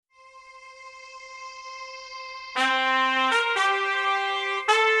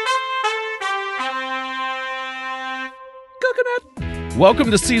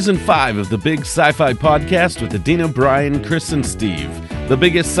Welcome to Season 5 of the Big Sci-Fi Podcast with Adina, Brian, Chris, and Steve, the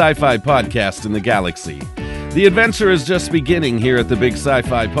biggest sci-fi podcast in the galaxy. The adventure is just beginning here at the Big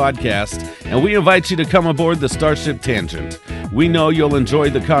Sci-Fi Podcast, and we invite you to come aboard the Starship Tangent. We know you'll enjoy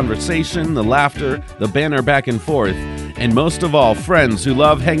the conversation, the laughter, the banter back and forth, and most of all, friends who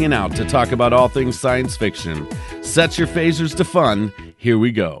love hanging out to talk about all things science fiction. Set your phasers to fun. Here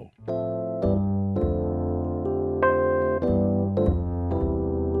we go.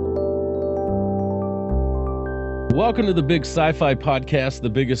 Welcome to the Big Sci-Fi Podcast, the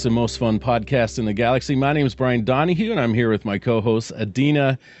biggest and most fun podcast in the galaxy. My name is Brian Donahue, and I'm here with my co-hosts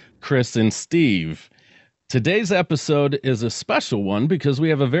Adina, Chris, and Steve. Today's episode is a special one because we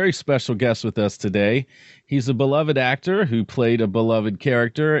have a very special guest with us today. He's a beloved actor who played a beloved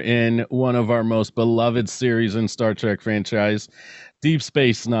character in one of our most beloved series in Star Trek franchise, Deep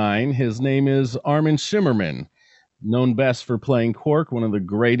Space Nine. His name is Armin Shimerman, known best for playing Quark, one of the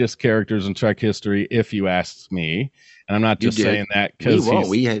greatest characters in Trek history, if you ask me. And I'm not just saying that because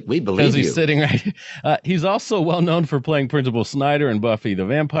we believe he's you. Sitting right. He's also well known for playing Principal Snyder in Buffy the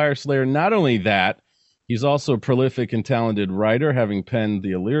Vampire Slayer. Not only that, he's also a prolific and talented writer, having penned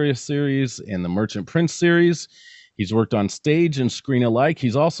the Illyria series and the Merchant Prince series. He's worked on stage and screen alike.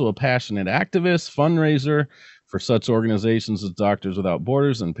 He's also a passionate activist, fundraiser for such organizations as Doctors Without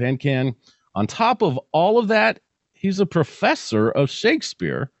Borders and PanCan. On top of all of that, he's a professor of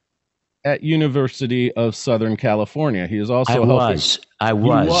Shakespeare at University of Southern California. He is also I was.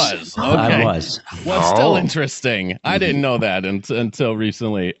 Okay. What's still interesting? I didn't know that until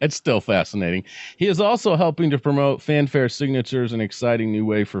recently. It's still fascinating. He is also helping to promote fanfare signatures, an exciting new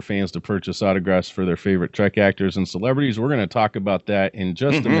way for fans to purchase autographs for their favorite Trek actors and celebrities. We're going to talk about that in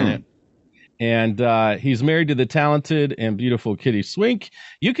just a minute. And he's married to the talented and beautiful Kitty Swink.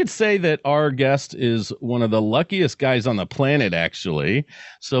 You could say that our guest is one of the luckiest guys on the planet, actually.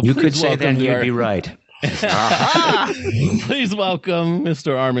 So you could say that, and you'd be right. Please welcome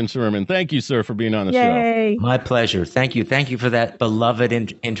Mr. Armin Shimerman. Thank you, sir, for being on the show. My pleasure. Thank you. Thank you for that beloved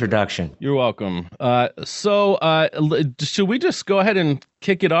introduction. You're welcome. So should we just go ahead and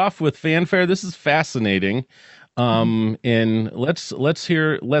kick it off with fanfare? This is fascinating. And let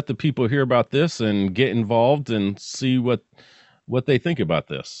the people hear about this and get involved and see what they think about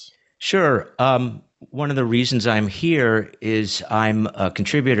this. Sure. One of the reasons I'm here is I'm a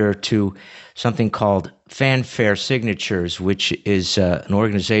contributor to something called Fanfare Signatures, which is an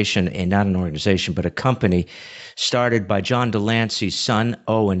organization, and not an organization, but a company started by John Delancey's son,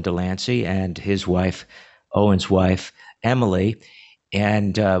 Owen Delancey, and his wife, Owen's wife, Emily.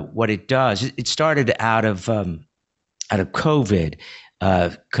 And what it does, it started out of COVID.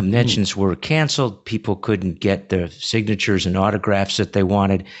 Conventions were canceled. People couldn't get the signatures and autographs that they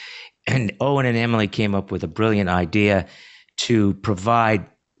wanted. And Owen and Emily came up with a brilliant idea to provide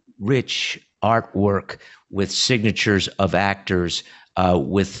rich artwork with signatures of actors,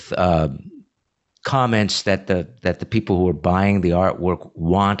 with comments that the people who are buying the artwork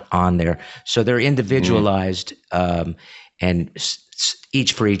want on there. So they're individualized and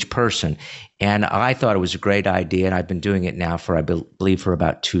each for each person. And I thought it was a great idea, and I've been doing it now for, I believe, for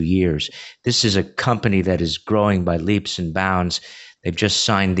about 2 years. This is a company that is growing by leaps and bounds. They've just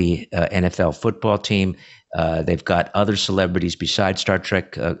signed the NFL football team. They've got other celebrities besides Star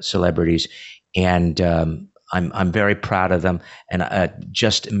Trek celebrities, and I'm very proud of them, and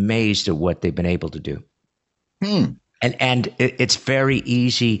just amazed at what they've been able to do. And it's very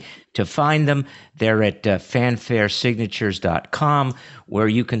easy to find them. They're at fanfaresignatures.com, where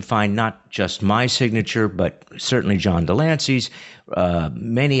you can find not just my signature, but certainly John Delancey's,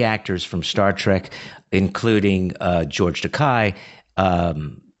 many actors from Star Trek, including George Takei,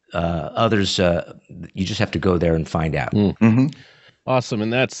 others. You just have to go there and find out. Awesome.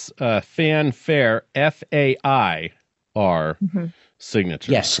 And that's Fanfare, F-A-I-R,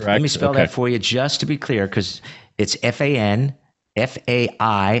 signature. Yes. Correct? Let me spell that for you just to be clear, because it's Fanfair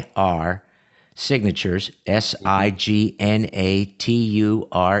signatures,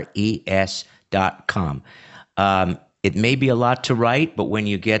 signatures.com. It may be a lot to write, but when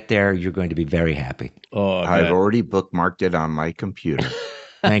you get there, you're going to be very happy. Oh, I've already bookmarked it on my computer.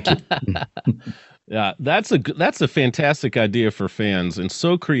 Thank you. Yeah, that's a fantastic idea for fans, and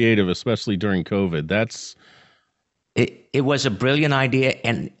so creative, especially during COVID. It was a brilliant idea,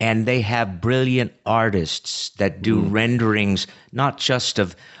 and they have brilliant artists that do renderings, not just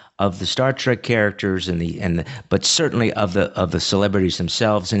of the Star Trek characters but certainly of the celebrities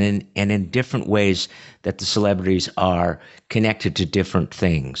themselves, and in different ways that the celebrities are connected to different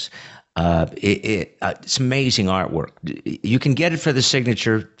things. It's amazing artwork. You can get it for the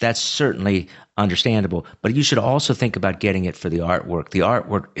signature. That's certainly understandable. But you should also think about getting it for the artwork. The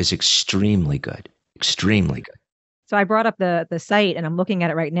artwork is extremely good. Extremely good. So I brought up the site and I'm looking at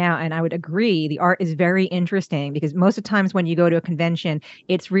it right now, and I would agree the art is very interesting because most of the times when you go to a convention,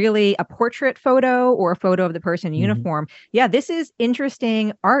 it's really a portrait photo or a photo of the person in uniform. Yeah, this is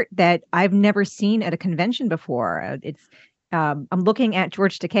interesting art that I've never seen at a convention before. I'm looking at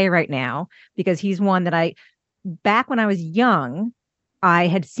George Takei right now because he's one that back when I was young, I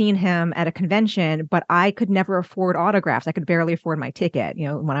had seen him at a convention, but I could never afford autographs. I could barely afford my ticket,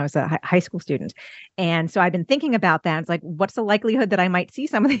 when I was a high school student. And so I've been thinking about that. It's like, what's the likelihood that I might see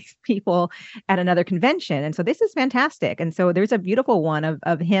some of these people at another convention? And so this is fantastic. And so there's a beautiful one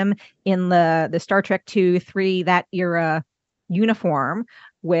of him in the Star Trek 2, 3, that era uniform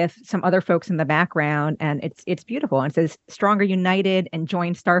with some other folks in the background, and it's beautiful. And it says "Stronger United" and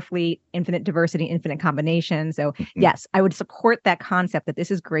 "Join Starfleet, Infinite Diversity, Infinite Combination." So yes, I would support that concept that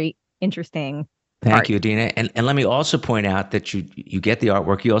this is great, interesting. Thank you, Dina. And let me also point out that you get the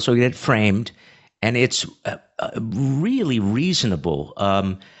artwork, you also get it framed, and it's really reasonable.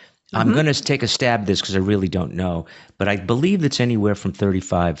 I'm going to take a stab at this because I really don't know, but I believe it's anywhere from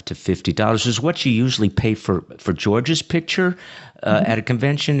 $35 to $50 is what you usually pay for George's picture at a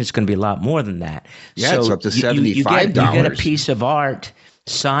convention. It's going to be a lot more than that. Yeah, so it's up to $75. You get a piece of art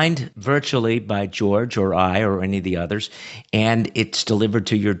signed virtually by George or I or any of the others, and it's delivered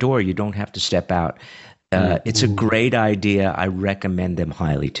to your door. You don't have to step out. It's a great idea. I recommend them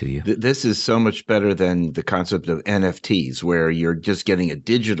highly to you. This is so much better than the concept of NFTs, where you're just getting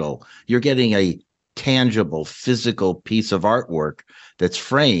you're getting a tangible, physical piece of artwork that's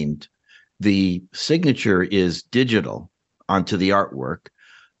framed. The signature is digital onto the artwork,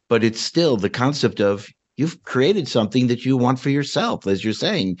 but it's still the concept of you've created something that you want for yourself. As you're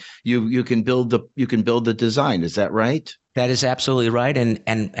saying, you can build the design. Is that right? That is absolutely right,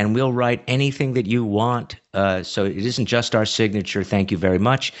 and we'll write anything that you want. So it isn't just our signature. Thank you very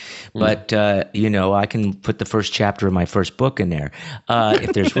much, but I can put the first chapter of my first book in there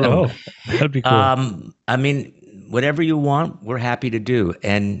if there's room. Oh, that'd be cool. I mean, whatever you want, we're happy to do,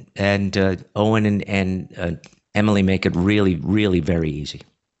 and Owen and Emily make it really, really very easy.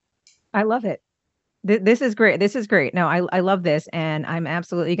 I love it. This is great. This is great. No, I love this. And I'm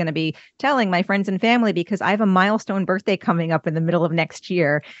absolutely going to be telling my friends and family because I have a milestone birthday coming up in the middle of next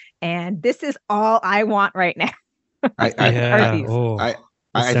year. And this is all I want right now. I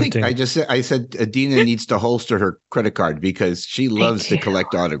think I said Adina needs to holster her credit card because she loves to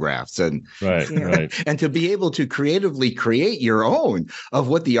collect autographs and and to be able to creatively create your own of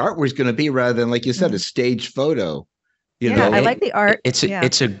what the artwork is going to be rather than, like you said, a staged photo. I like the art.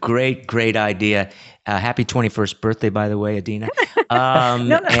 It's a great idea. Happy 21st birthday, by the way, Adina. I'm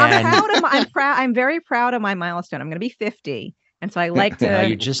very proud of my milestone. I'm going to be 50, and so I like to.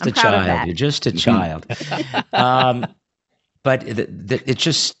 You're just a child. You're just a child. But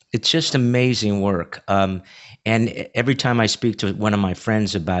it's just amazing work. And every time I speak to one of my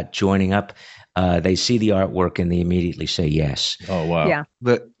friends about joining up, they see the artwork and they immediately say yes. Oh wow! Yeah.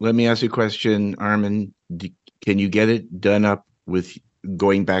 But let me ask you a question, Armin. Can you get it done up with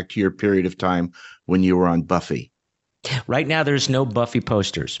going back to your period of time when you were on Buffy? Right now, there's no Buffy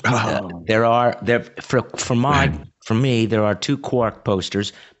posters. Oh. For me, there are 2 Quark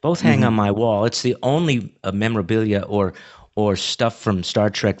posters. Both hang on my wall. It's the only memorabilia or stuff from Star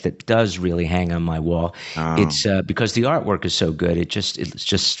Trek that does really hang on my wall. Oh. It's because the artwork is so good. It's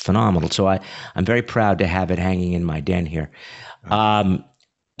just phenomenal. So I'm very proud to have it hanging in my den here.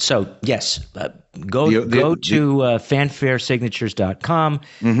 So yes, go to fanfaresignatures.com,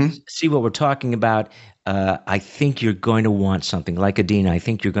 see what we're talking about. I think you're going to want something like Adina. I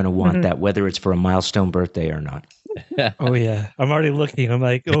think you're going to want that, whether it's for a milestone birthday or not. Oh yeah, I'm already looking. I'm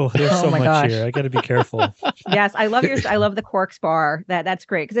like, there's so much here. I got to be careful. Yes, I love the Quark bar. That's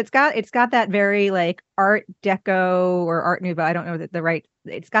great because it's got that very like Art Deco or Art Nouveau. I don't know the right.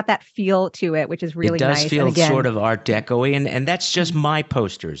 It's got that feel to it, which is really nice. It does feel sort of Art Deco-y, and that's just my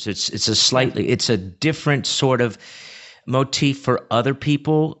posters. It's a different sort of motif for other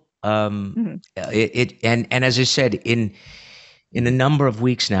people. And as I said, in a number of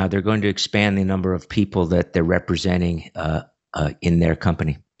weeks now, they're going to expand the number of people that they're representing in their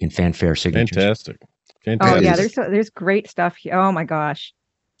company in Fanfare Signatures. Fantastic. Oh yeah, there's great stuff here. Oh my gosh,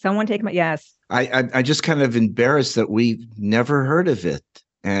 someone take my yes. I just kind of embarrassed that we've never heard of it,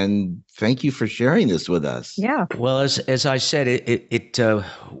 and thank you for sharing this with us. Yeah. Well, as I said,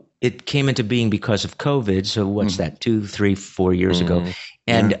 it came into being because of COVID. So what's that? 2, 3, 4 years ago,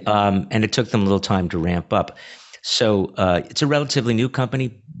 and it took them a little time to ramp up. So it's a relatively new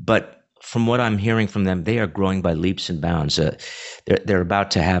company, but from what I'm hearing from them, they are growing by leaps and bounds. They're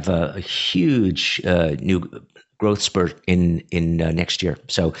about to have a huge new growth spurt in next year.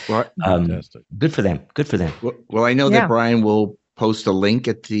 So fantastic. Good for them. Good for them. Well, I know that Brian will post a link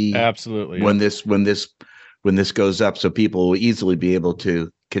at the absolutely when this goes up, so people will easily be able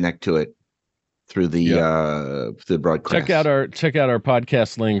to connect to it through the broadcast. Check out our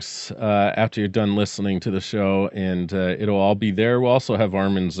podcast links after you're done listening to the show, and it'll all be there. We'll also have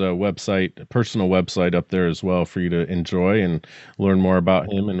Armin's personal website up there as well for you to enjoy and learn more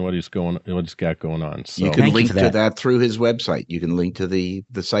about him and what he's got going on. So you can link to that through his website. You can link to the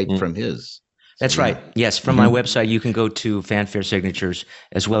site from his. That's right. Yes, from my website, you can go to Fanfare Signatures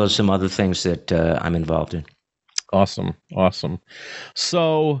as well as some other things that I'm involved in. Awesome.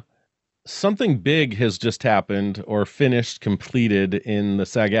 So something big has just happened or completed in the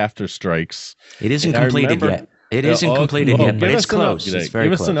SAG-AFTRA strikes. It isn't completed yet. It isn't completed yet, but it's close. It's very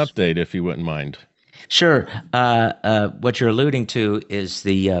close. Give us an update if you wouldn't mind. Sure. What you're alluding to is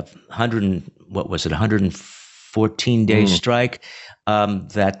the 114-day strike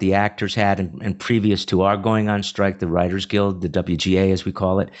that the actors had, and previous to our going on strike, the Writers Guild, the WGA as we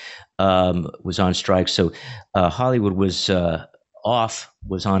call it, was on strike. So Hollywood was on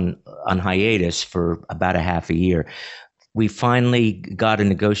hiatus for about a half a year. We finally got a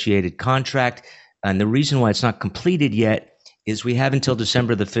negotiated contract, and the reason why it's not completed yet is we have until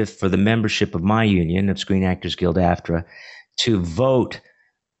December the 5th for the membership of my union, of Screen Actors Guild AFTRA, to vote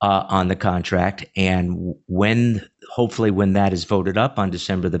on the contract. And hopefully when that is voted up on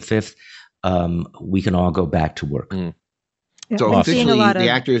December the 5th, we can all go back to work. Yeah, so officially, the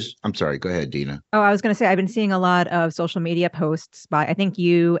actors. I'm sorry. Go ahead, Dina. Oh, I was going to say I've been seeing a lot of social media posts by I think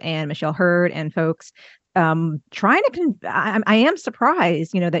you and Michelle Hurd and folks trying to. I am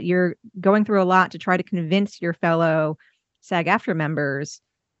surprised, that you're going through a lot to try to convince your fellow SAG-AFTRA members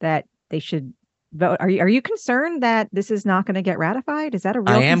that they should vote. Are you concerned that this is not going to get ratified? Is that a real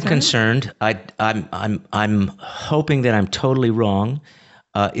concern? I am concerned. I'm hoping that I'm totally wrong.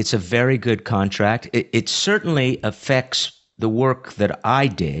 It's a very good contract. It certainly affects the work that I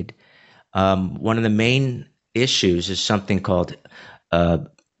did. One of the main issues is something called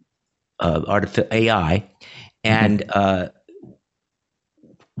artificial AI, and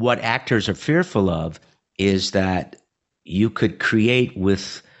what actors are fearful of is that you could create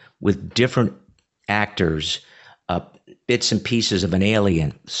with different actors bits and pieces of an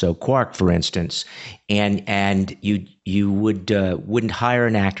alien. So Quark, for instance, and you wouldn't hire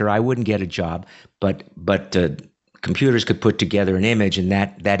an actor. I wouldn't get a job, but computers could put together an image, and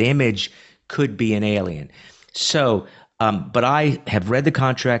that image could be an alien. So, but I have read the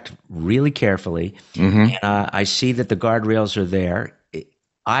contract really carefully, and I see that the guardrails are there.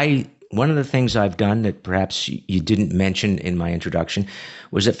 One of the things I've done that perhaps you didn't mention in my introduction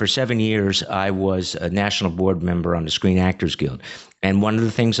was that for 7 years I was a national board member on the Screen Actors Guild. And one of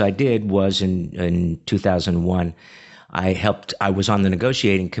the things I did was in 2001, I was on the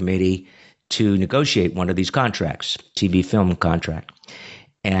negotiating committee to negotiate one of these contracts, TV film contract.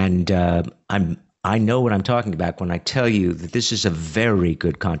 And I know what I'm talking about when I tell you that this is a very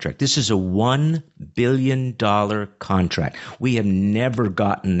good contract. This is a $1 billion contract. We have never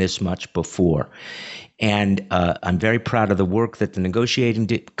gotten this much before. And I'm very proud of the work that the negotiating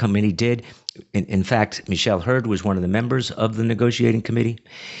committee did. In fact, Michelle Hurd was one of the members of the negotiating committee.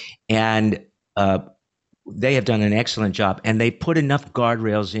 And they have done an excellent job. And they put enough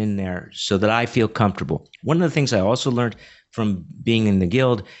guardrails in there so that I feel comfortable. One of the things I also learned from being in the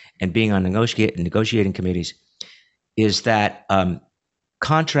Guild and being on negotiating committees is that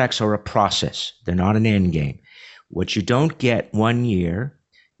contracts are a process. They're not an end game. What you don't get 1 year,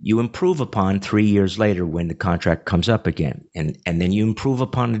 you improve upon 3 years later when the contract comes up again. And then you improve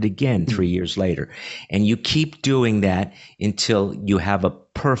upon it again 3 years later. And you keep doing that until you have a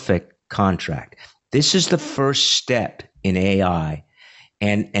perfect contract. This is the first step in AI,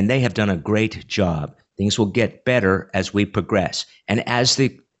 and they have done a great job. Things will get better as we progress. And as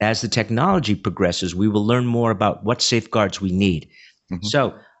the technology progresses, we will learn more about what safeguards we need.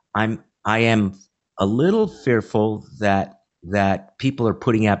 So I am a little fearful that people are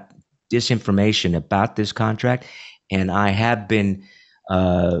putting out disinformation about this contract, and I have been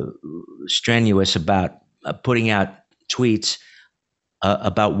strenuous about putting out tweets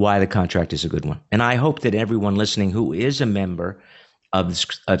about why the contract is a good one. And I hope that everyone listening who is a member of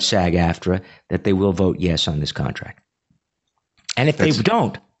SAG-AFTRA, that they will vote yes on this contract. And if they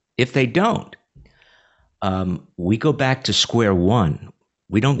don't, we go back to square one.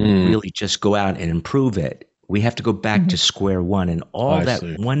 We don't really just go out and improve it. We have to go back to square one, and all that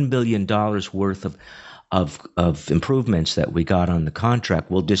 $1 billion worth of improvements that we got on the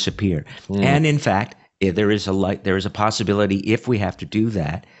contract will disappear. And in fact, there is a possibility, if we have to do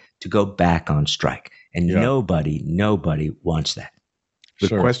that, to go back on strike. And nobody wants that.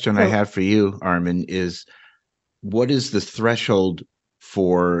 The question I have for you, Armin, is what is the threshold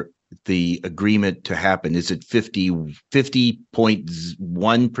for the agreement to happen? Is it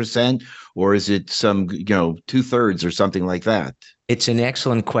 50.1%, or is it some, 2/3 or something like that? It's an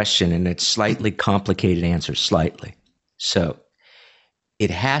excellent question, and it's slightly complicated answer, slightly. So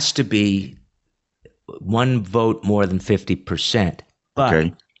it has to be one vote more than 50%,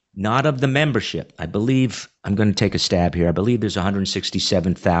 but not of the membership. I believe, I'm going to take a stab here, I believe there's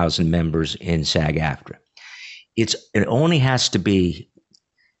 167,000 members in SAG-AFTRA. It only has to be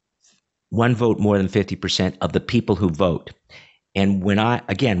one vote more than 50% of the people who vote. And when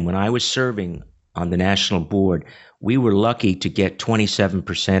I was serving on the national board, we were lucky to get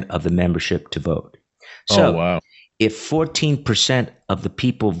 27% of the membership to vote. So if 14% of the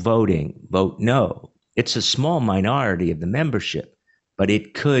people voting vote no, it's a small minority of the membership, but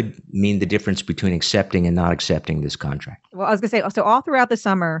it could mean the difference between accepting and not accepting this contract. Well, I was going to say, so all throughout the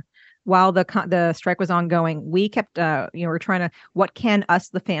summer, while the strike was ongoing, we kept, we're trying to, what can us,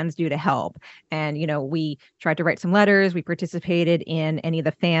 the fans, do to help? And, we tried to write some letters. We participated in any of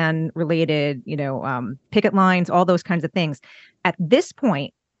the fan related, picket lines, all those kinds of things. At this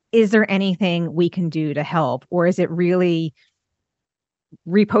point, is there anything we can do to help? Or is it really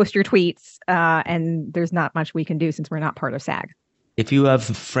repost your tweets and there's not much we can do since we're not part of SAG? If you have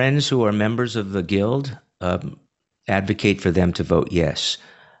friends who are members of the guild, advocate for them to vote yes.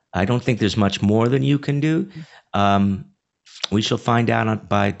 I don't think there's much more than you can do. We shall find out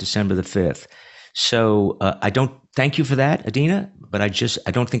by December the 5th. So I don't thank you for that, Adina, but I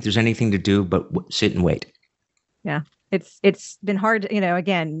don't think there's anything to do but sit and wait. Yeah, it's been hard,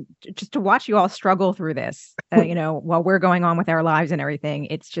 again, just to watch you all struggle through this, while we're going on with our lives and everything.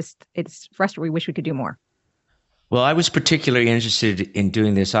 It's frustrating. We wish we could do more. Well, I was particularly interested in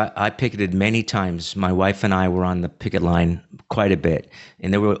doing this. I picketed many times. My wife and I were on the picket line quite a bit,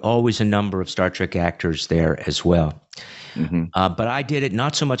 and there were always a number of Star Trek actors there as well. Mm-hmm. But I did it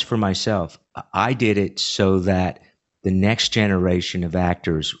not so much for myself. I did it so that the next generation of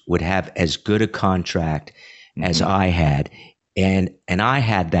actors would have as good a contract as I had. And I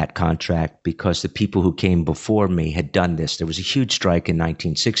had that contract because the people who came before me had done this. There was a huge strike in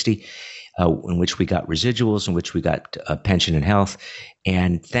 1960. In which we got residuals, in which we got pension and health.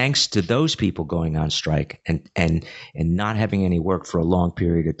 And thanks to those people going on strike and not having any work for a long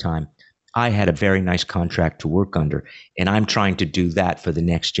period of time, I had a very nice contract to work under. And I'm trying to do that for the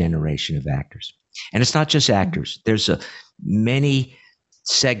next generation of actors. And it's not just actors. There's many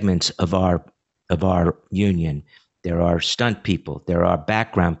segments of our union. There are stunt people. There are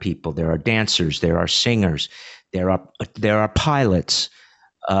background people. There are dancers. There are singers. There are pilots.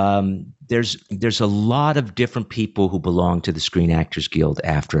 There's a lot of different people who belong to the Screen Actors Guild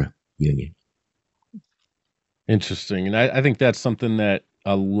AFTRA union. Interesting. And I think that's something that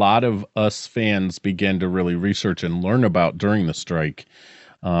a lot of us fans began to really research and learn about during the strike,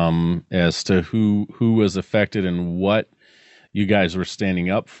 as to who was affected and what you guys were standing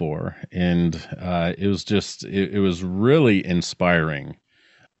up for. And it was just, it was really inspiring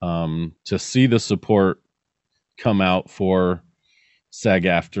to see the support come out for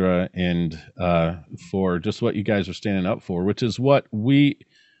SAG-AFTRA and for just what you guys are standing up for, which is what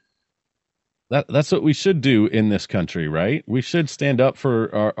that's what we should do in this country, right? We should stand up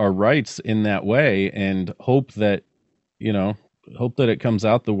for our rights in that way and hope that it comes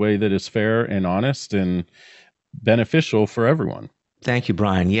out the way that is fair and honest and beneficial for everyone. Thank you,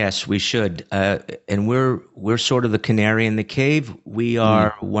 Brian. Yes, we should. And we're sort of the canary in the cave. We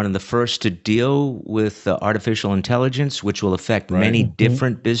are one of the first to deal with artificial intelligence, which will affect many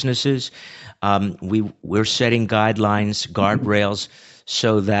different businesses. We're setting guidelines, guardrails,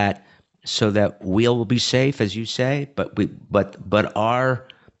 so that we'll be safe, as you say. But our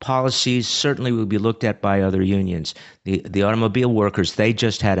policies certainly will be looked at by other unions. The automobile workers, they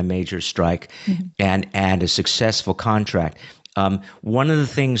just had a major strike and a successful contract. One of the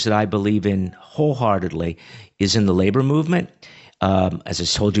things that I believe in wholeheartedly is in the labor movement. As I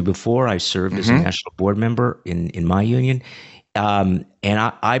told you before, I served as a national board member in my union. And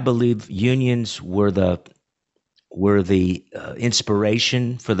I believe unions were the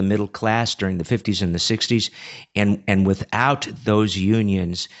inspiration for the middle class during the 50s and the 60s. And without those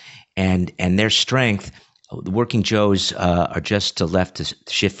unions and their strength, the working Joes are just left to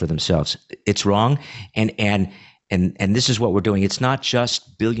shift for themselves. It's wrong. And And this is what we're doing. It's not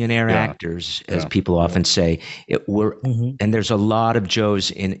just billionaire actors, as people often say. And there's a lot of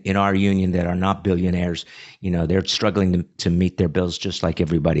Joes in our union that are not billionaires. They're struggling to meet their bills just like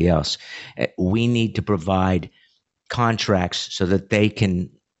everybody else. We need to provide contracts so that they can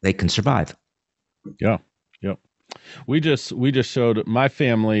survive. Yeah. Yep. We just showed, my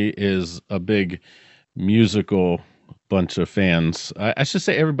family is a big musical bunch of fans. I should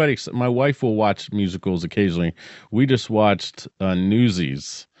say everybody except my wife will watch musicals occasionally. We just watched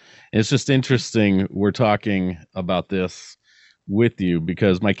Newsies. It's just interesting we're talking about this with you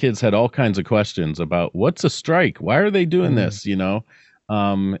because my kids had all kinds of questions about what's a strike? Why are they doing this?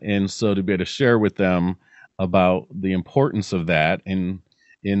 And so to be able to share with them about the importance of that and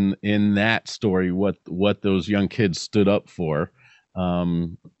in that story what those young kids stood up for,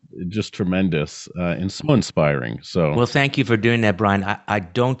 just tremendous and so inspiring. So, well, thank you for doing that, Brian. I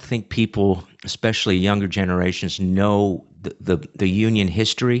don't think people, especially younger generations, know the union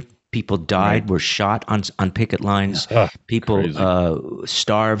history. People died, were shot on picket lines. People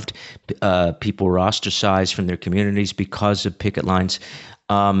starved. People were ostracized from their communities because of picket lines.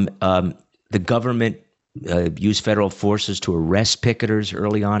 The government used federal forces to arrest picketers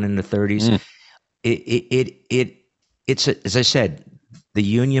early on in the 30s. It's as I said, the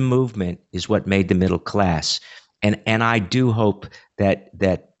union movement is what made the middle class, and I do hope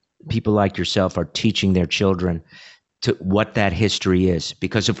that people like yourself are teaching their children to what that history is,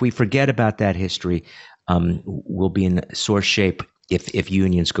 because if we forget about that history, we'll be in sore shape if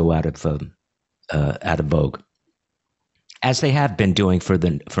unions go out of vogue, as they have been doing for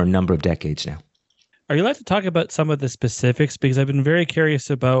a number of decades now. Are you allowed to talk about some of the specifics? Because I've been very curious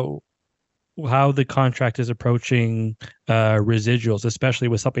about how the contract is approaching residuals, especially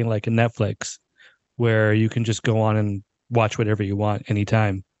with something like a Netflix, where you can just go on and watch whatever you want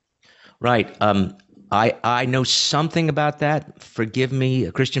anytime. Right. I know something about that. Forgive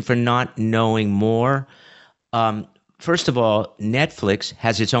me, Christian, for not knowing more. First of all, Netflix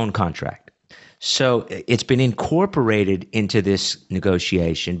has its own contract. So it's been incorporated into this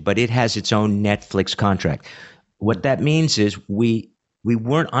negotiation, but it has its own Netflix contract. What that means is we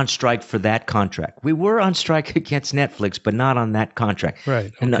weren't on strike for that contract. We were on strike against Netflix, but not on that contract. Right.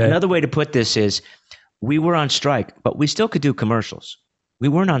 Okay. And another way to put this is we were on strike, but we still could do commercials. We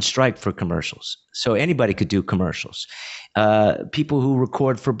weren't on strike for commercials. So anybody could do commercials. People who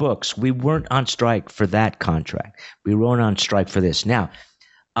record for books, we weren't on strike for that contract. We weren't on strike for this. Now,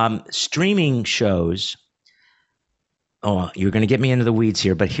 streaming shows, you're going to get me into the weeds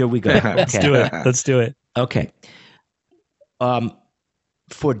here, but here we go. Okay. Let's do it. Okay.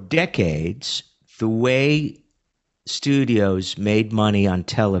 For decades, the way studios made money on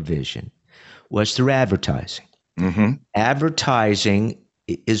television was through advertising. Mm-hmm. Advertising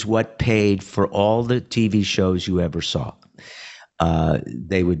is what paid for all the TV shows you ever saw.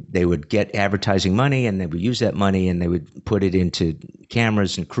 They would get advertising money, and they would use that money, and they would put it into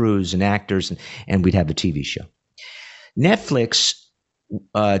cameras and crews and actors, and we'd have a TV show. Netflix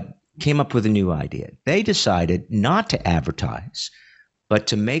came up with a new idea. They decided not to advertise, but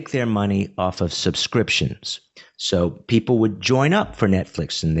to make their money off of subscriptions. So people would join up for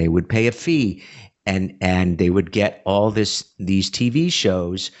Netflix, and they would pay a fee, and they would get all these TV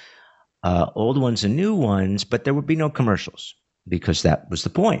shows, old ones and new ones, but there would be no commercials, because that was the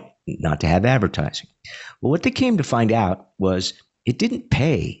point, not to have advertising. Well, what they came to find out was it didn't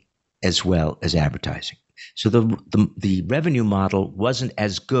pay as well as advertising. So the revenue model wasn't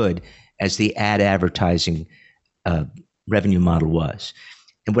as good as the advertising revenue model was.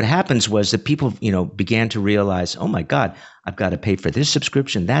 And what happens was that people, began to realize, oh my God, I've got to pay for this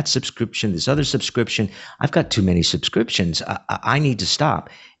subscription, that subscription, this other subscription. I've got too many subscriptions. I need to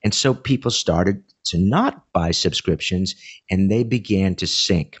stop. And so people started to not buy subscriptions, and they began to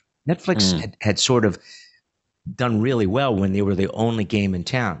sink. Netflix had sort of done really well when they were the only game in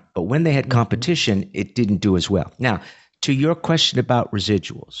town. But when they had competition, it didn't do as well. Now, to your question about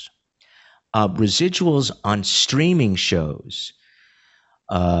residuals, residuals on streaming shows,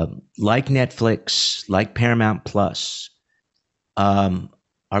 like Netflix, like Paramount Plus, are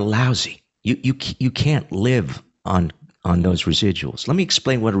lousy. You can't live on those residuals. Let me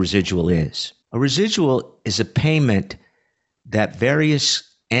explain what a residual is. A residual is a payment that various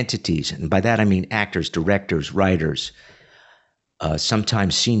entities, and by that I mean actors, directors, writers,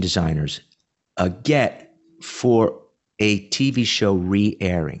 sometimes scene designers, get for a TV show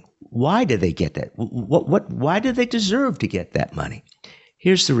re-airing. Why do they get that? Why do they deserve to get that money?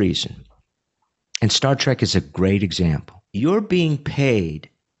 Here's the reason. And Star Trek is a great example. You're being paid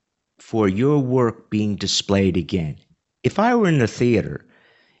for your work being displayed again. If I were in the theater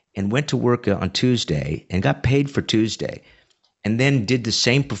and went to work on Tuesday and got paid for Tuesday, and then did the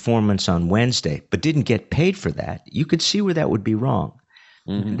same performance on Wednesday, but didn't get paid for that, you could see where that would be wrong.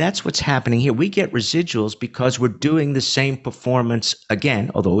 And that's what's happening here. We get residuals because we're doing the same performance again,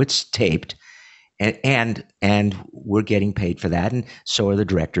 although it's taped, and we're getting paid for that. And so are the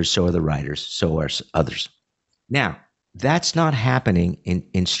directors, so are the writers, so are others. Now, that's not happening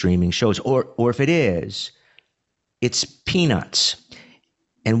in streaming shows, or if it is, it's peanuts.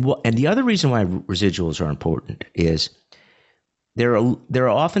 And the other reason why residuals are important is there are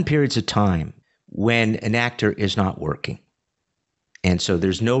often periods of time when an actor is not working. And so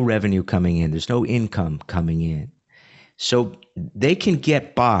there's no revenue coming in. There's no income coming in. So they can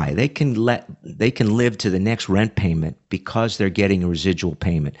get by. They can live to the next rent payment because they're getting a residual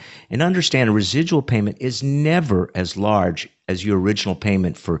payment. And understand, a residual payment is never as large as your original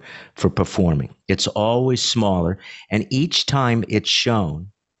payment for performing. It's always smaller. And each time it's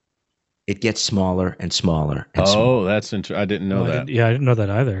shown, it gets smaller and smaller. And smaller. That's interesting. I didn't know that. I didn't know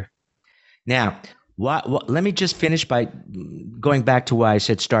that either. Now, let me just finish by going back to why I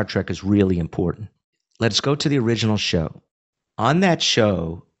said Star Trek is really important. Let's go to the original show. On that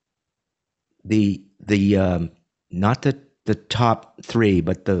show, the not the top three,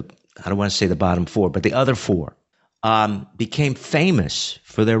 but I don't want to say the bottom four, but the other four became famous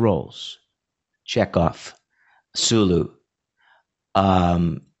for their roles. Chekhov, Sulu,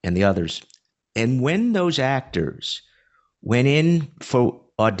 and the others. And when those actors went in for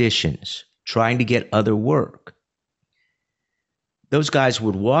auditions, trying to get other work, those guys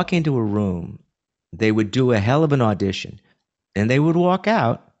would walk into a room, they would do a hell of an audition, and they would walk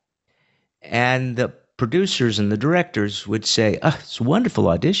out, and the producers and the directors would say, it's a wonderful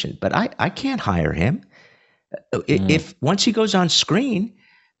audition, but I can't hire him. If once he goes on screen,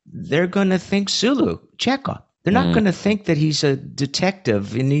 they're going to think Sulu, Chekhov. They're not going to think that he's a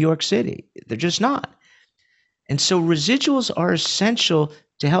detective in New York City. They're just not. And so residuals are essential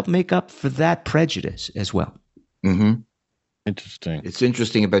to help make up for that prejudice as well. Mm-hmm. Interesting. It's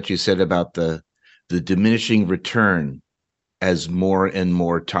interesting about you said about the diminishing return as more and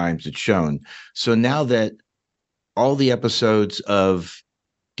more times it's shown. So now that all the episodes of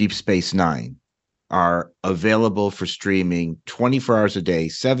Deep Space Nine are available for streaming 24 hours a day,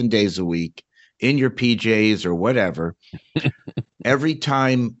 7 days a week, in your PJs or whatever, every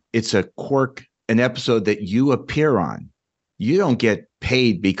time it's an episode that you appear on, you don't get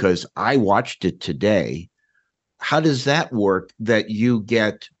paid because I watched it today. How does that work that you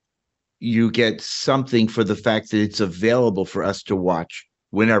get something for the fact that it's available for us to watch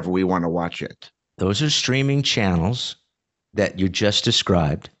whenever we want to watch it? Those are streaming channels that you just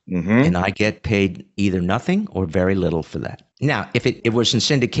described, mm-hmm. and I get paid either nothing or very little for that. Now, if it was in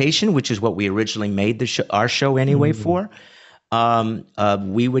syndication, which is what we originally made our show anyway for,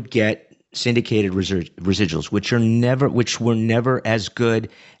 we would get syndicated residuals, which were never as good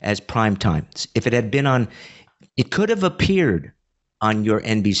as prime time. If it had been on, it could have appeared on your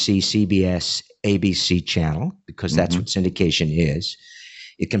NBC, CBS, ABC channel, because that's what syndication is.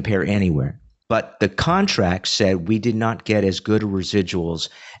 It can pair anywhere. But the contract said we did not get as good residuals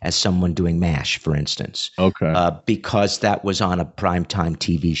as someone doing MASH, for instance. Okay. Because that was on a primetime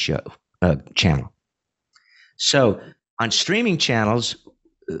TV show channel. So on streaming channels,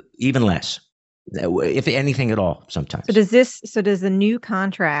 even less, if anything at all, sometimes. So does the new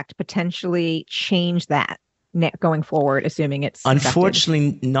contract potentially change that going forward, assuming it's unfortunately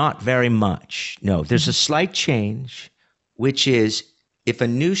accepted? Not very much. No, there's a slight change, which is if a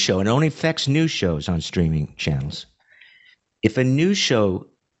new show, and it only affects new shows on streaming channels, if a new show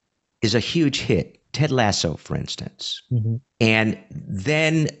is a huge hit, Ted Lasso, for instance, and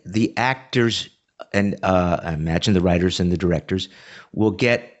then the actors and I imagine the writers and the directors will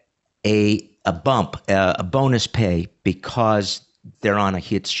get a bump, a bonus pay because they're on a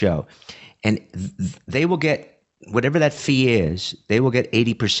hit show. And they will get whatever that fee is. They will get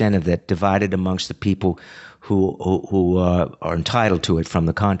 80% of that divided amongst the people who are entitled to it from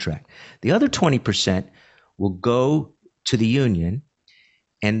the contract. The other 20% will go to the union,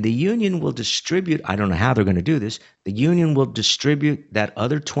 and the union will distribute. I don't know how they're going to do this. The union will distribute that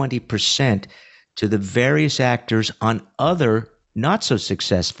other 20% to the various actors on other not so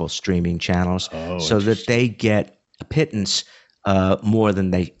successful streaming channels, so that they get a pittance more than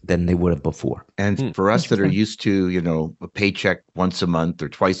they would have before. And for us that are used to, a paycheck once a month or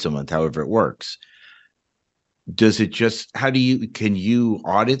twice a month, however it works, does it just, can you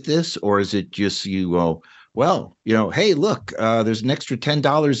audit this, or is it just you go, well, hey, look, there's an extra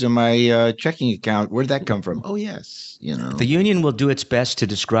 $10 in my checking account. Where'd that come from? Oh, yes. The union will do its best to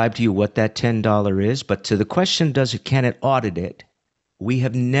describe to you what that $10 is, but to the question, can it audit it? we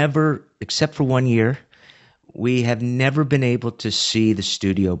have never, except for 1 year, we have never been able to see the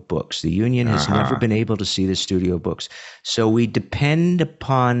studio books. The union has never been able to see the studio books. So we depend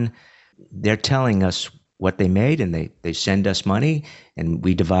upon their telling us what they made, and they send us money, and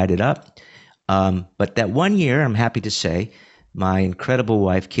we divide it up. But that 1 year, I'm happy to say, my incredible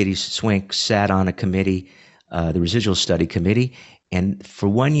wife, Kitty Swink, sat on a committee, the residual study committee, and for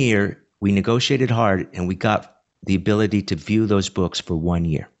 1 year, we negotiated hard, and we got the ability to view those books for 1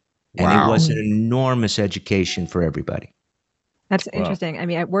 year. And Wow. it was an enormous education for everybody. That's interesting. I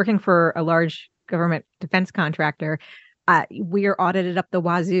mean, working for a large government defense contractor, we are audited up the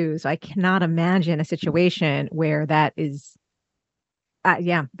wazoo. So I cannot imagine a situation where that is,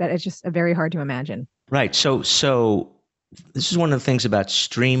 that is just very hard to imagine. Right. So this is one of the things about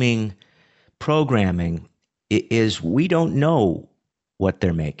streaming programming is we don't know what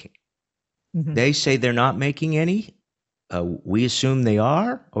they're making. Mhm. They say they're not making any. We assume they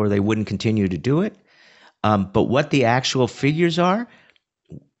are, or they wouldn't continue to do it. But what the actual figures are,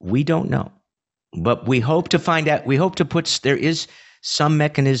 we don't know. But we hope to find out. We hope to there is some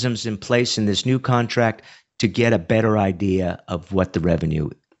mechanisms in place in this new contract to get a better idea of what the revenue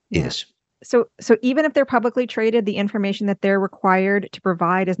is. So even if they're publicly traded, the information that they're required to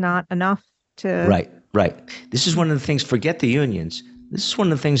provide is not enough to. Right. This is one of the things, forget the unions. This is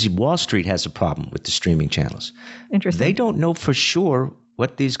one of the things Wall Street has a problem with the streaming channels. Interesting. They don't know for sure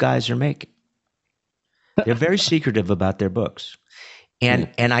what these guys are making. They're very secretive about their books. And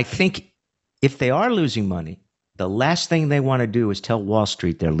I think if they are losing money, the last thing they want to do is tell Wall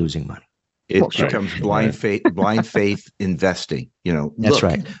Street they're losing money. It becomes blind faith investing. That's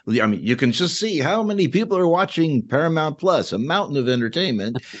right. I mean, you can just see how many people are watching Paramount Plus, a mountain of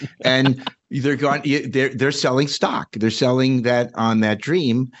entertainment, and they're selling stock. They're selling that on that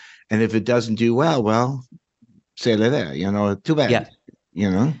dream, and if it doesn't do well, say there. Too bad.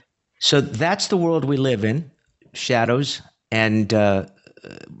 Yeah. So that's the world we live in, shadows, and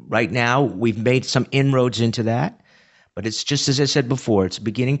right now we've made some inroads into that. But it's just as I said before, it's a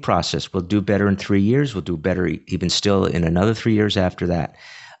beginning process. We'll do better in 3 years. We'll do better even still in another 3 years after that.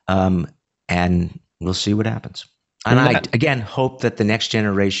 And we'll see what happens. And I, again, hope that the next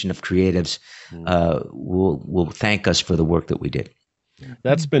generation of creatives will thank us for the work that we did.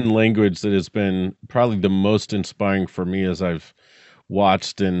 That's been language that has been probably the most inspiring for me as I've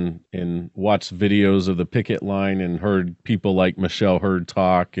watched and watched videos of the picket line and heard people like Michelle Hurd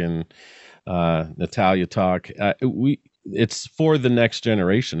talk and Natalia talk. It's for the next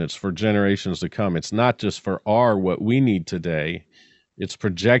generation. It's for generations to come. It's not just for what we need today. It's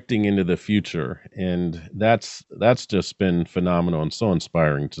projecting into the future, and that's just been phenomenal and so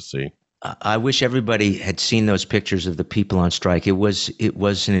inspiring to see. I wish everybody had seen those pictures of the people on strike. It was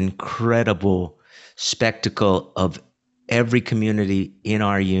an incredible spectacle of every community in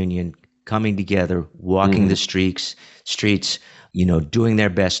our union coming together, walking the streets, doing their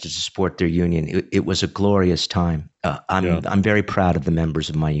best to support their union. It was a glorious time. I'm very proud of the members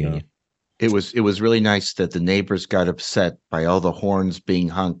of my union. It was really nice that the neighbors got upset by all the horns being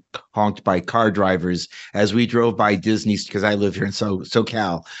honked by car drivers as we drove by Disney's, because I live here in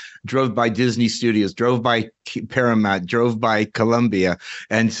SoCal, drove by Disney Studios, drove by Paramount, drove by Columbia,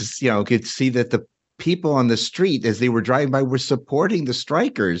 and just, could see that the people on the street as they were driving by were supporting the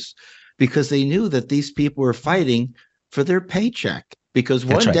strikers because they knew that these people were fighting for their paycheck, because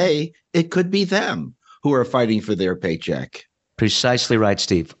one day it could be them who are fighting for their paycheck. Precisely right,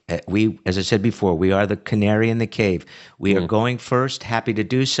 Steve. We, as I said before, we are the canary in the cave. We are going first, happy to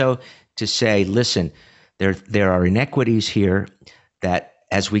do so, to say, listen, there are inequities here that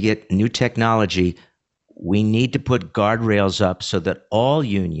as we get new technology, we need to put guardrails up so that all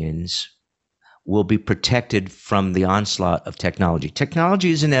unions will be protected from the onslaught of technology. Technology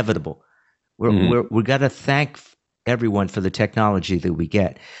is inevitable. We got to thank everyone for the technology that we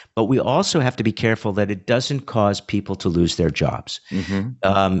get, but we also have to be careful that it doesn't cause people to lose their jobs.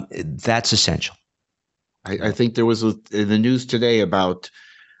 That's essential. I think there was in the news today about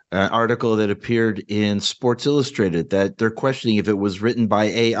an article that appeared in Sports Illustrated that they're questioning if it was written by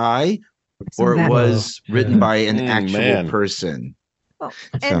AI or it was written by an actual person. Well,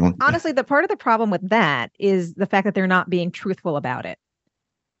 and honestly, the part of the problem with that is the fact that they're not being truthful about it.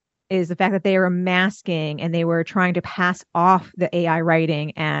 Is the fact that they are masking and they were trying to pass off the AI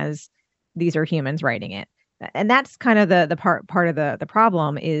writing as these are humans writing it. And that's kind of the part of the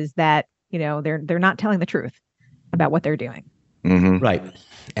problem is that, they're not telling the truth about what they're doing. Right.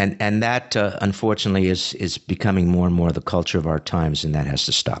 And that unfortunately is becoming more and more the culture of our times, and that has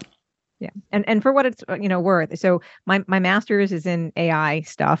to stop. Yeah. And for what it's, worth. So my master's is in AI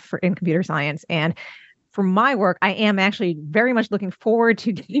stuff in computer science. And for my work, I am actually very much looking forward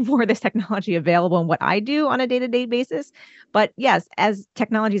to getting more of this technology available in what I do on a day-to-day basis. But yes, as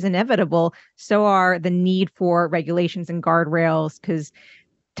technology is inevitable, so are the need for regulations and guardrails, because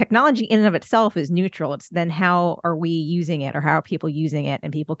technology in and of itself is neutral. It's then how are we using it, or how are people using it?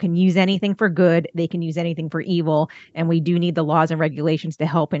 And people can use anything for good, they can use anything for evil. And we do need the laws and regulations to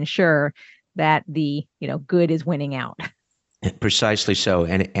help ensure that the good is winning out. Precisely so.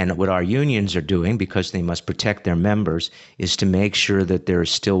 And what our unions are doing, because they must protect their members, is to make sure that there is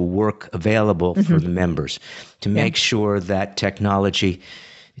still work available for the members, to make sure that technology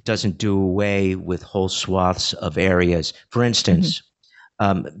doesn't do away with whole swaths of areas. For instance,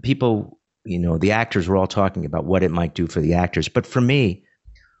 people, the actors were all talking about what it might do for the actors. But for me,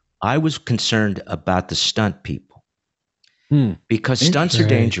 I was concerned about the stunt people because stunts are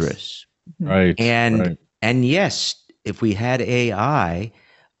dangerous. Right. And yes, if we had AI,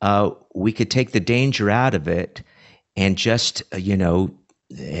 we could take the danger out of it and just,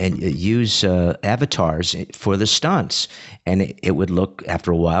 and use avatars for the stunts. And it would look,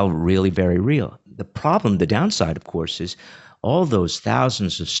 after a while, really very real. The downside, of course, is all those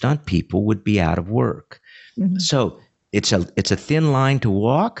thousands of stunt people would be out of work. So it's a thin line to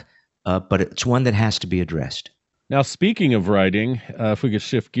walk, but it's one that has to be addressed. Now, speaking of writing, if we could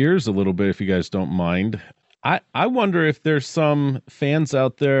shift gears a little bit, if you guys don't mind, I wonder if there's some fans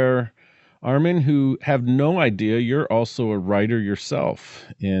out there, Armin, who have no idea you're also a writer yourself,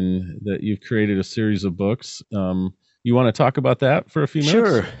 and that you've created a series of books. You want to talk about that for a few minutes?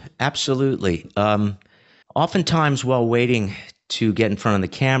 Sure, absolutely. Oftentimes, while waiting to get in front of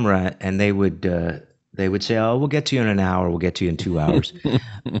the camera, and they would say, "Oh, we'll get to you in an hour. We'll get to you in 2 hours."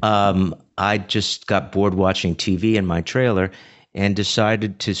 I just got bored watching TV in my trailer and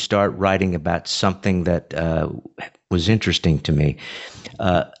decided to start writing about something that was interesting to me.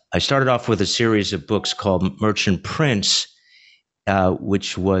 I started off with a series of books called Merchant Prince,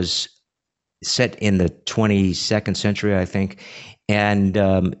 which was set in the 22nd century, I think. And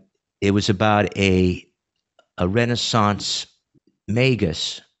it was about a Renaissance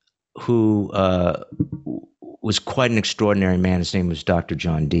magus who was quite an extraordinary man. His name was Dr.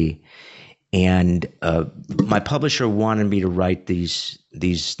 John Dee. And my publisher wanted me to write these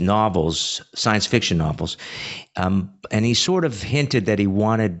novels, science fiction novels. And he sort of hinted that he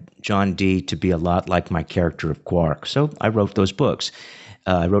wanted John Dee to be a lot like my character of Quark. So I wrote those books.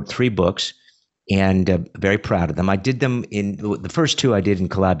 I wrote 3 books, and very proud of them. I did them the first 2 I did in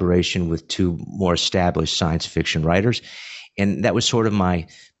collaboration with 2 more established science fiction writers. And that was sort of my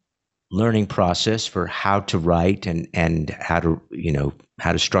learning process for how to write and how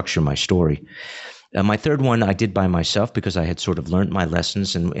to structure my story. My third one I did by myself because I had sort of learned my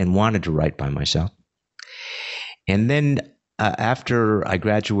lessons and wanted to write by myself. And then after I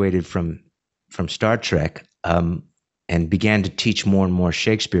graduated from Star Trek and began to teach more and more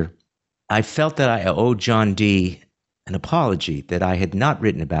Shakespeare, I felt that I owed John Dee an apology, that I had not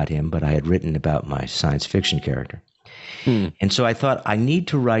written about him, but I had written about my science fiction character. And so I thought, I need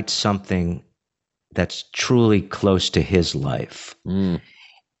to write something that's truly close to his life.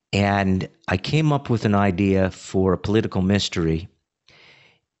 And I came up with an idea for a political mystery,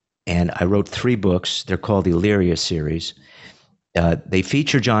 and I wrote 3 books. They're called the Illyria series. They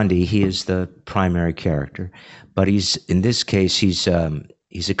feature John Dee. He is the primary character, but in this case,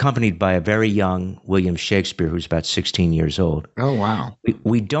 he's accompanied by a very young William Shakespeare, who's about 16 years old. Oh, wow.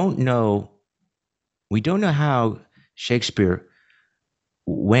 We don't know how Shakespeare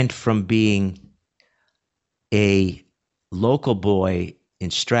went from being a local boy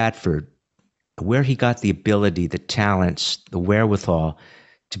in Stratford, where he got the ability, the talents, the wherewithal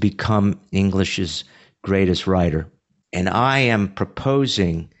to become English's greatest writer. And I am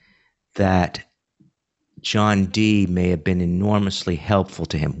proposing that John Dee may have been enormously helpful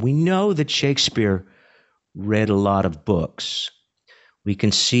to him. We know that Shakespeare read a lot of books. We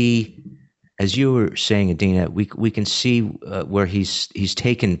can see, as you were saying, Adina, we can see where he's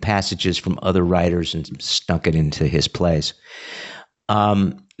taken passages from other writers and stuck it into his plays.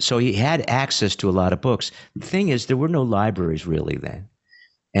 So he had access to a lot of books. The thing is, there were no libraries really then,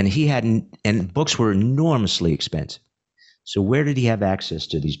 and books were enormously expensive. So where did he have access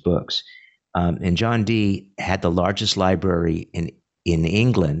to these books? And John Dee had the largest library in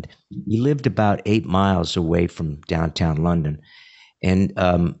England. He lived about 8 miles away from downtown London, and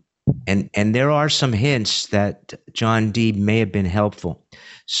there are some hints that John Dee may have been helpful.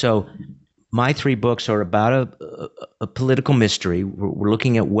 So my 3 books are about a political mystery. We're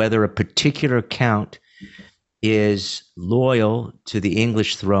looking at whether a particular count is loyal to the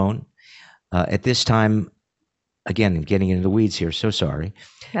English throne. At this time, again, I'm getting into the weeds here, so sorry.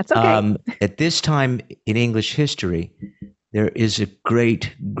 That's okay. At this time in English history, there is a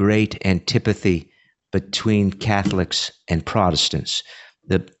great, great antipathy between Catholics and Protestants.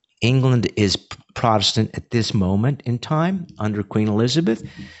 England is Protestant at this moment in time under Queen Elizabeth,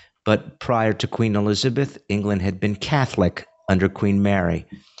 but prior to Queen Elizabeth, England had been Catholic under Queen Mary,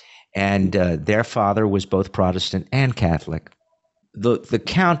 and their father was both Protestant and Catholic. The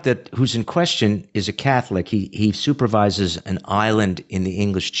count who's in question is a Catholic. He supervises an island in the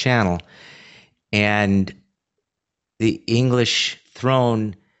English Channel, and the English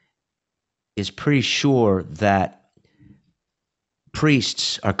throne is pretty sure that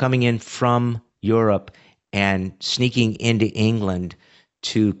priests are coming in from Europe and sneaking into England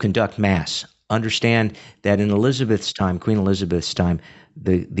to conduct mass. Understand that in Elizabeth's time, Queen Elizabeth's time,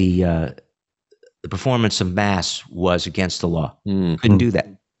 the performance of mass was against the law. Couldn't do that.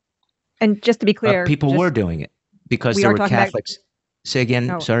 And just to be clear, people were doing it because there were Catholics. Say again,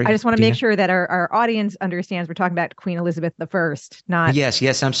 no, sorry. I just want to make sure that our audience understands we're talking about Queen Elizabeth I, not...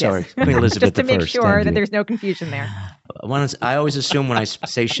 Yes, I'm sorry. Yes. Queen Elizabeth I. Just to make sure that there's no confusion there. I always assume when I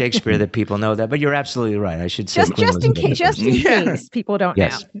say Shakespeare that people know that, but you're absolutely right. I should say just in case people don't know.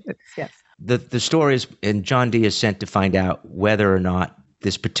 Yes. The story is, and John Dee is sent to find out whether or not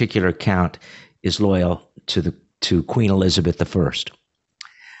this particular count is loyal to Queen Elizabeth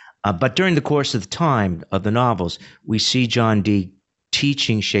I. But during the course of the time of the novels, we see John Dee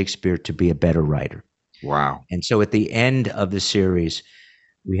teaching Shakespeare to be a better writer. Wow. And so at the end of the series,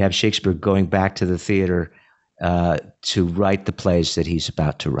 we have Shakespeare going back to the theater to write the plays that he's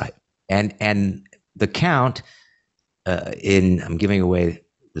about to write. And the count, I'm giving away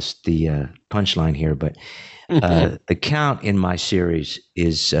the punchline here, but the count in my series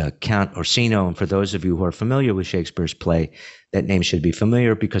is Count Orsino. And for those of you who are familiar with Shakespeare's play, that name should be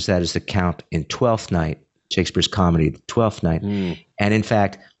familiar because that is the count in Twelfth Night, Shakespeare's comedy, Twelfth Night. And in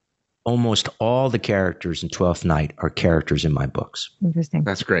fact, almost all the characters in Twelfth Night are characters in my books. Interesting.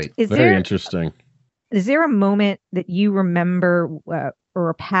 That's great. Very interesting. Is there a moment that you remember or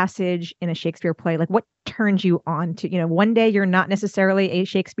a passage in a Shakespeare play? Like what turns you on to, one day you're not necessarily a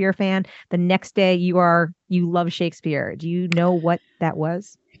Shakespeare fan. The next day you love Shakespeare. Do you know what that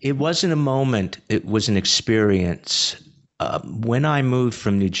was? It wasn't a moment. It was an experience. When I moved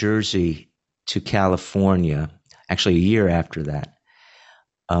from New Jersey to California, actually a year after that,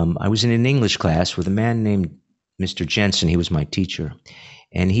 I was in an English class with a man named Mr. Jensen. He was my teacher.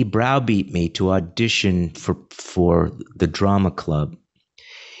 And he browbeat me to audition for the drama club.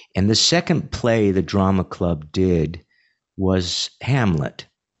 And the second play the drama club did was Hamlet.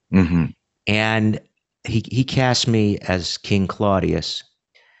 Mm-hmm. And he cast me as King Claudius.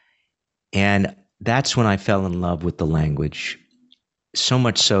 And that's when I fell in love with the language. So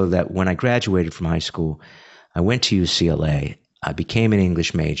much so that when I graduated from high school, I went to UCLA. I became an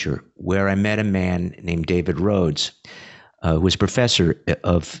English major where I met a man named David Rhodes, who was professor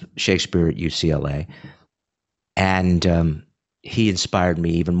of Shakespeare at UCLA. And he inspired me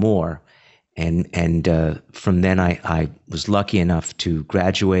even more. And from then I was lucky enough to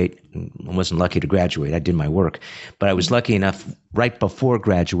graduate. I wasn't lucky to graduate. I did my work. But I was lucky enough right before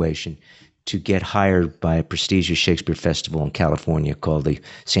graduation to get hired by a prestigious Shakespeare festival in California called the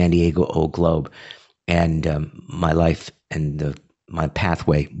San Diego Old Globe. And my life and my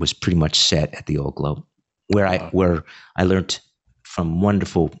pathway was pretty much set at the Old Globe, where I learned from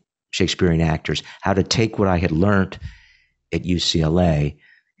wonderful Shakespearean actors how to take what I had learned at UCLA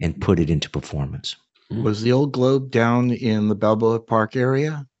and put it into performance. Was the Old Globe down in the Balboa Park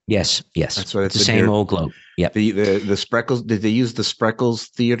area? Yes. That's what it's the same Old Globe. Yep. The Spreckles, did they use the Spreckles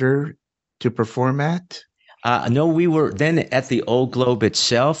Theater to perform at? No, we were then at the Old Globe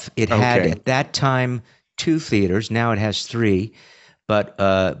itself. It had at that time 2 theaters. Now it has 3. But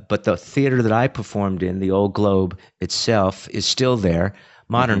the theater that I performed in, the Old Globe itself, is still there,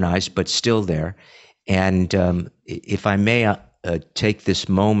 modernized, but still there. And if I may take this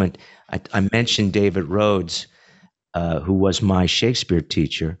moment, I mentioned David Rhodes, who was my Shakespeare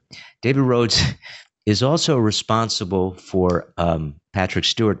teacher. David Rhodes is also responsible for Patrick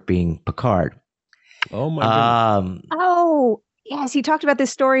Stewart being Picard. Oh, my goodness. Oh, yes. He talked about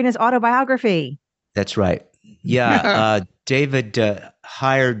this story in his autobiography. That's right. Yeah. David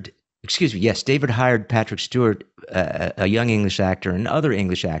hired Patrick Stewart, a young English actor, and other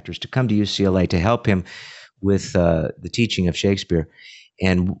English actors to come to UCLA to help him with the teaching of Shakespeare.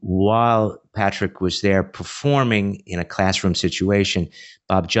 And while Patrick was there performing in a classroom situation,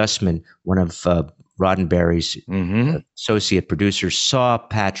 Bob Justman, one of Roddenberry's associate producers, saw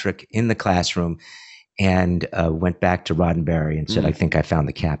Patrick in the classroom and went back to Roddenberry and said, I think I found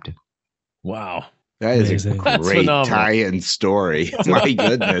the captain. Wow. That is Amazing. a That's great phenomenal. tie-in story. My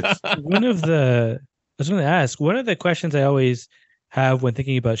goodness. I was going to ask, one of the questions I always have when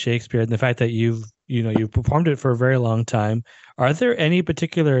thinking about Shakespeare and the fact that you've performed it for a very long time, are there any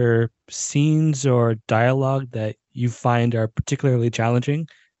particular scenes or dialogue that you find are particularly challenging?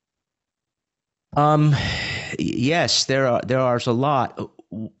 Yes, there are a lot.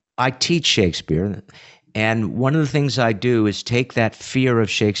 I teach Shakespeare, and one of the things I do is take that fear of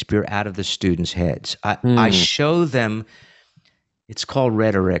Shakespeare out of the students' heads. I show them, it's called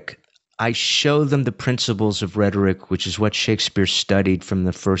rhetoric. I show them the principles of rhetoric, which is what Shakespeare studied from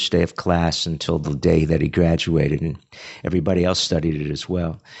the first day of class until the day that he graduated, and everybody else studied it as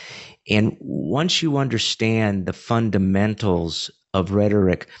well. And once you understand the fundamentals of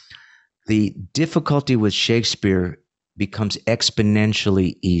rhetoric, the difficulty with Shakespeare becomes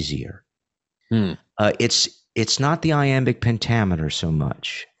exponentially easier. It's not the iambic pentameter so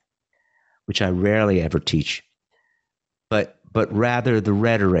much, which I rarely ever teach, but rather the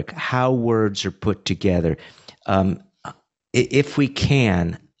rhetoric, how words are put together. If we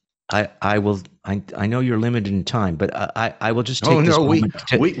can, I will. I know you're limited in time, but I will just take this moment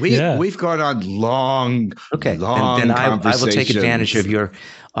to, we've gone on long. Okay, long then I will take conversations. advantage of your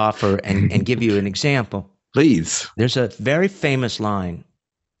offer and give you an example. Please. There's a very famous line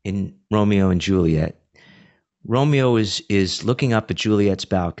in Romeo and Juliet. Romeo is looking up at Juliet's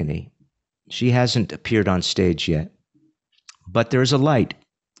balcony. She hasn't appeared on stage yet, but there's a light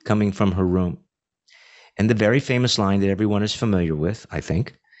coming from her room. And the very famous line that everyone is familiar with, I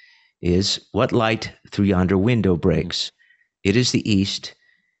think, is, "What light through yonder window breaks? It is the east,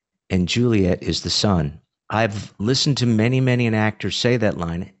 and Juliet is the sun." I've listened to many an actor say that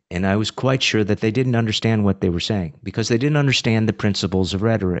line, and I was quite sure that they didn't understand what they were saying because they didn't understand the principles of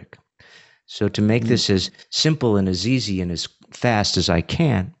rhetoric. So to make this as simple and as easy and as fast as I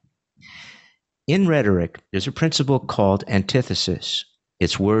can, in rhetoric, there's a principle called antithesis.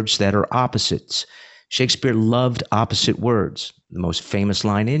 It's words that are opposites. Shakespeare loved opposite words. The most famous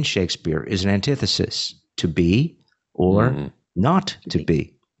line in Shakespeare is an antithesis: to be or not to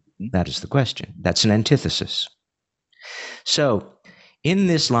be. That is the question. That's an antithesis. So in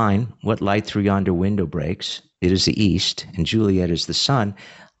this line, "What light through yonder window breaks? It is the east, and Juliet is the sun,"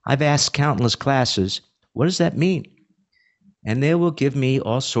 I've asked countless classes, what does that mean? And they will give me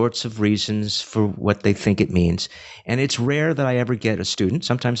all sorts of reasons for what they think it means. And it's rare that I ever get a student,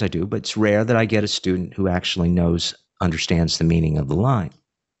 sometimes I do, but it's rare that I get a student who actually understands the meaning of the line.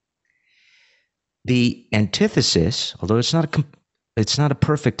 The antithesis, although it's not a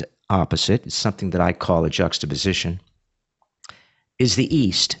perfect opposite, it's something that I call a juxtaposition, is the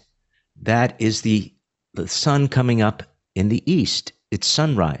east. That is the sun coming up in the east. It's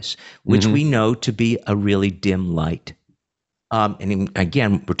sunrise, which we know to be a really dim light. And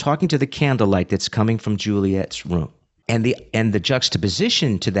again, we're talking to the candlelight that's coming from Juliet's room. And the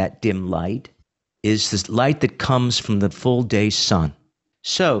juxtaposition to that dim light is this light that comes from the full day sun.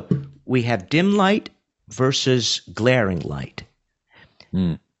 So we have dim light versus glaring light.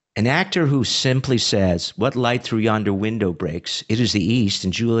 An actor who simply says, "What light through yonder window breaks? It is the east,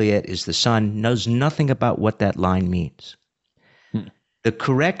 and Juliet is the sun," knows nothing about what that line means. The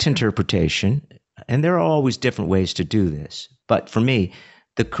correct interpretation, and there are always different ways to do this, but for me,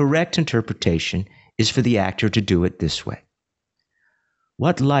 the correct interpretation is for the actor to do it this way.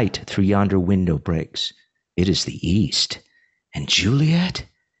 "What light through yonder window breaks? It is the east, and Juliet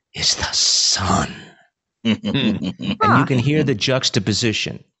is the sun." And you can hear the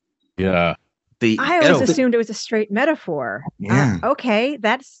juxtaposition. Yeah. I always assumed it was a straight metaphor. Yeah. Okay,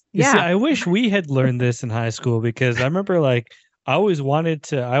 that's You yeah. see, I wish we had learned this in high school because I remember I always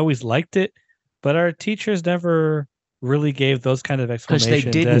liked it, but our teachers never really gave those kind of Because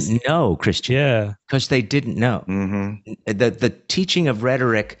explanations. they didn't know, Christian. Yeah. Because they didn't know. The teaching of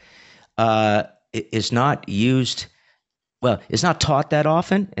rhetoric is not used, it's not taught that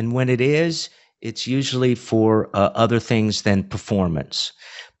often. And when it is, it's usually for other things than performance.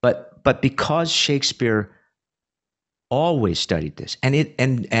 But because Shakespeare always studied this, and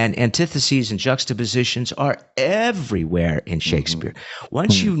antitheses and juxtapositions are everywhere in Shakespeare.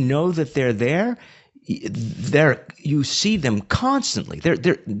 Once you know that they're there, you see them constantly.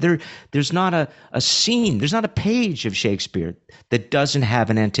 There's not a scene, there's not a page of Shakespeare that doesn't have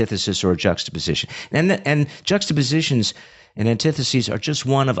an antithesis or a juxtaposition. And juxtapositions and antitheses are just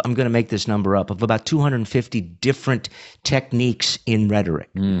one of, I'm going to make this number up, of about 250 different techniques in rhetoric.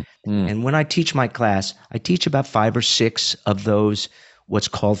 And when I teach my class, I teach about 5 or 6 of those, what's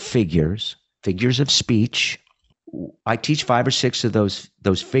called figures of speech. I teach 5 or 6 of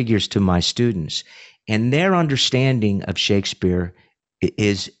those figures to my students, and their understanding of Shakespeare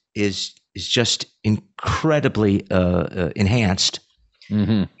is is just incredibly enhanced.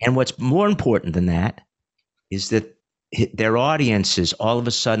 Mm-hmm. And what's more important than that is that their audiences all of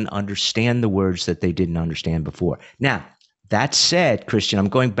a sudden understand the words that they didn't understand before. Now, that said, Christian, I'm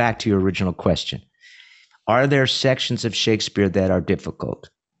going back to your original question. Are there sections of Shakespeare that are difficult?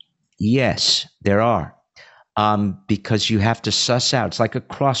 Yes, there are. Because you have to suss out, it's like a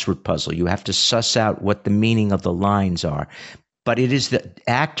crossword puzzle. You have to suss out what the meaning of the lines are. But it is the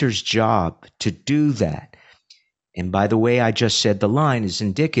actor's job to do that. And by the way, I just said the line is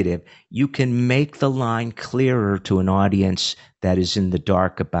indicative. You can make the line clearer to an audience that is in the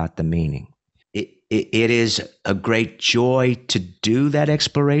dark about the meaning. It is a great joy to do that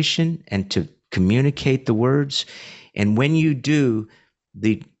exploration and to communicate the words. And when you do,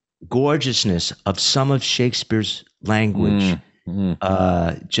 the gorgeousness of some of Shakespeare's language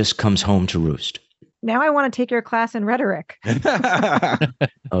just comes home to roost. Now I want to take your class in rhetoric.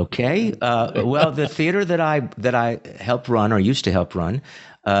 Okay. Well, the theater that I help run or used to help run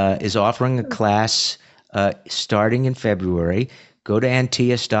is offering a class starting in February. Go to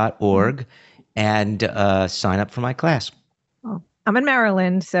antias.org and sign up for my class. Oh, I'm in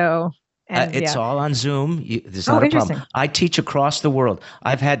Maryland, so it's all on Zoom. There's not a problem. I teach across the world.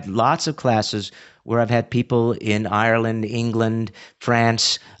 I've had lots of classes where I've had people in Ireland, England,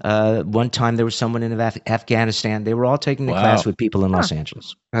 France. One time there was someone in Afghanistan. They were all taking the class with people in Los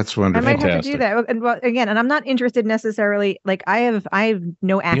Angeles. That's wonderful. I might have to do that. And and I'm not interested necessarily. Like I have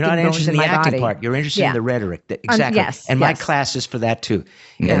no acting. You're not interested in the acting body. part. You're interested in the rhetoric. Exactly. Yes. And my class is for that too.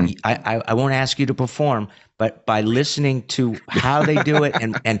 Yeah. And I won't ask you to perform, but by listening to how they do it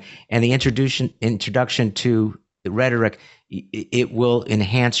and the introduction to the rhetoric, it will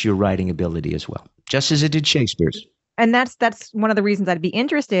enhance your writing ability as well, just as it did Shakespeare's. And that's one of the reasons I'd be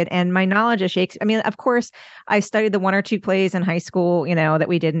interested. And my knowledge of Shakespeare, I mean, of course, I studied the one or two plays in high school, that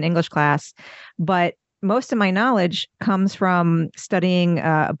we did in English class. But most of my knowledge comes from studying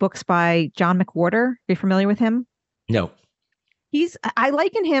books by John McWhorter. Are you familiar with him? No. I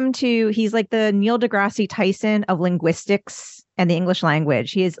liken him to, he's like the Neil deGrasse Tyson of linguistics and the English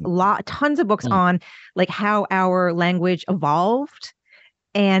language. He has tons of books on like how our language evolved.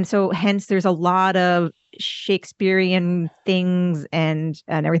 And so hence there's a lot of Shakespearean things and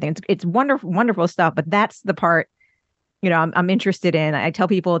everything. It's wonderful stuff. But that's the part, I'm interested in. I tell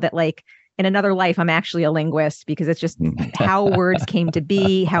people that like in another life, I'm actually a linguist because it's just how words came to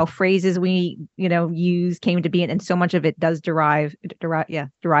be, how phrases we, use came to be. And so much of it does derive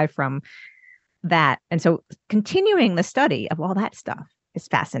from that. And so continuing the study of all that stuff is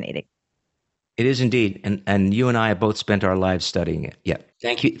fascinating. It is indeed. And you and I have both spent our lives studying it. Yeah.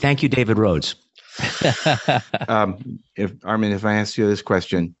 Thank you, David Rhodes. Armin, if I ask you this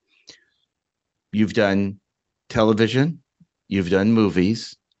question, you've done television, you've done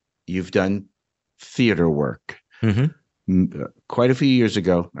movies, you've done theater work. Mm-hmm. Quite a few years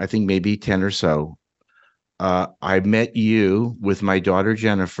ago, I think maybe 10 or so, I met you with my daughter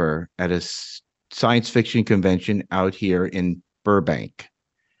Jennifer at a science fiction convention out here in Burbank.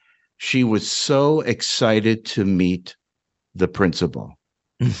 She was so excited to meet the principal.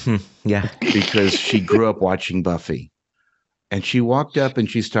 Yeah. Because she grew up watching Buffy. And she walked up and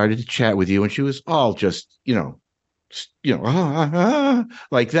she started to chat with you, and she was all just,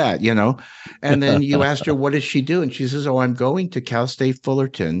 like that, And then you asked her, what does she do? And she says, I'm going to Cal State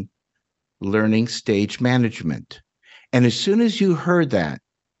Fullerton learning stage management. And as soon as you heard that,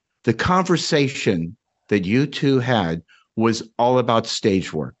 the conversation that you two had was all about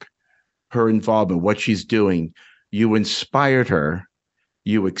stage work, her involvement, what she's doing. You inspired her.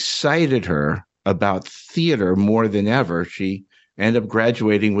 You excited her about theater more than ever. She ended up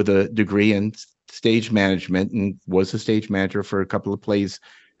graduating with a degree in stage management and was a stage manager for a couple of plays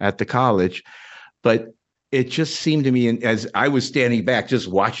at the college. But it just seemed to me, and as I was standing back, just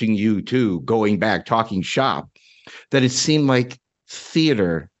watching you two going back, talking shop, that it seemed like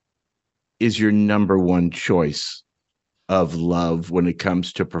theater is your number one choice of love when it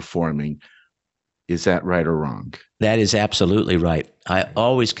comes to performing. Is that right or wrong? That is absolutely right. I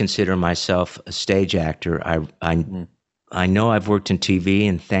always consider myself a stage actor. I know I've worked in TV,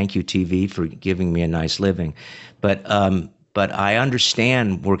 and thank you, TV, for giving me a nice living. But I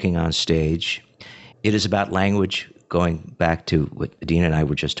understand working on stage. It is about language, going back to what Adina and I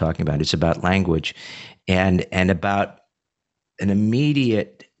were just talking about. It's about language and about an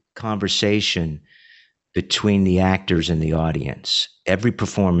immediate conversation between the actors and the audience. Every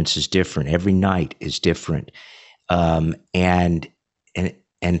performance is different. Every night is different. And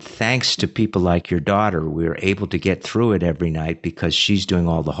thanks to people like your daughter, we're able to get through it every night because she's doing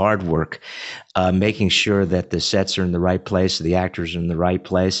all the hard work, making sure that the sets are in the right place, the actors are in the right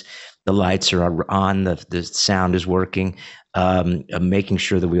place. the lights are on, the sound is working, making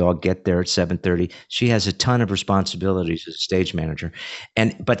sure that we all get there at 7:30. She has a ton of responsibilities as a stage manager,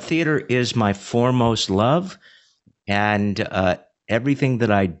 but theater is my foremost love, and everything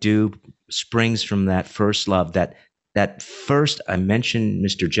that I do springs from that first love. That first, I mentioned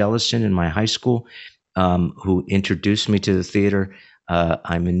Mr. Jellison in my high school, who introduced me to the theater.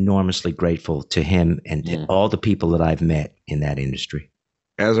 I'm enormously grateful to him and to all the people that I've met in that industry.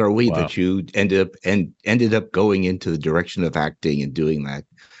 As are we, Wow. that you ended up going into the direction of acting and doing that.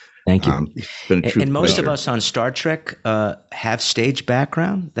 Thank you. It's been a true And most pleasure. of us on Star Trek have stage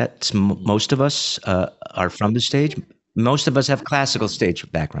background. That's most of us are from the stage. Most of us have classical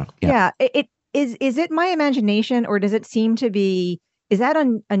stage background. Yeah. Is it my imagination, or does it seem to be? Is that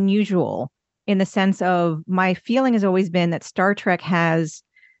unusual in the sense of my feeling has always been that Star Trek has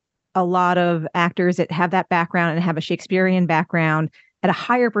a lot of actors that have that background and have a Shakespearean background at a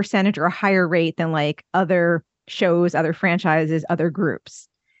higher percentage or a higher rate than like other shows, other franchises, other groups.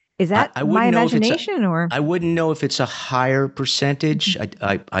 Is that my imagination, or? I wouldn't know if it's a higher percentage.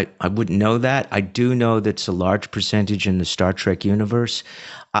 I wouldn't know that. I do know that it's a large percentage in the Star Trek universe.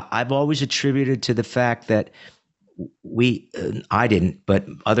 I've always attributed to the fact that I didn't, but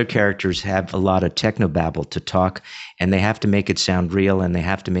other characters have a lot of technobabble to talk, and they have to make it sound real, and they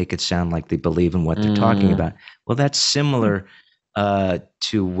have to make it sound like they believe in what they're talking about. Well, that's similar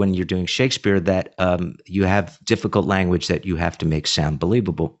to when you're doing Shakespeare, that you have difficult language that you have to make sound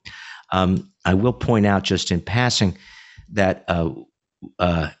believable. I will point out just in passing that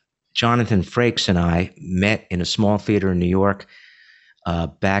Jonathan Frakes and I met in a small theater in New York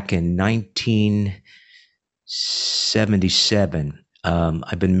back in 1977.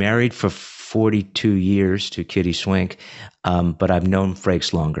 I've been married for 42 years to Kitty Swink, but I've known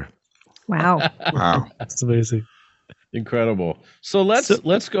Frakes longer. Wow. Wow. That's amazing. Incredible. So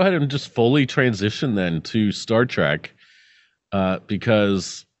let's go ahead and just fully transition then to Star Trek,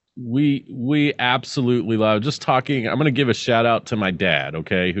 because we absolutely love just talking. I'm going to give a shout out to my dad,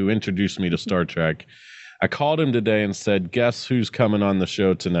 okay, who introduced me to Star Trek. I called him today and said, "Guess who's coming on the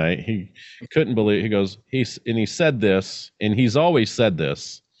show tonight?" He couldn't believe it. He goes, he said this, and he's always said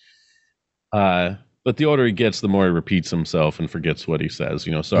this. But the older he gets, the more he repeats himself and forgets what he says.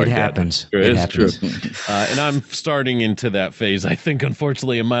 Sorry, It happens. Dad. It It's happens. true. And I'm starting into that phase, I think,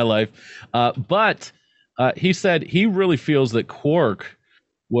 unfortunately, in my life. But he said he really feels that Quark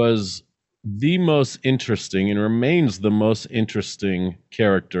was the most interesting and remains the most interesting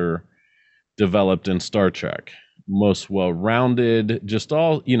character developed in Star Trek. Most well-rounded, just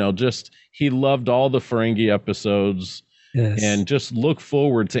he loved all the Ferengi episodes. Yes. And just look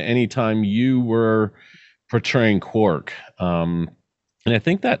forward to any time you were portraying Quark. And I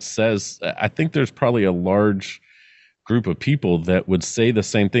think there's probably a large group of people that would say the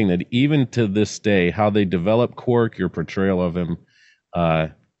same thing, that even to this day, how they developed Quark, your portrayal of him,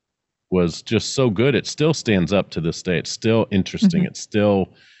 was just so good. It still stands up to this day. It's still interesting. It's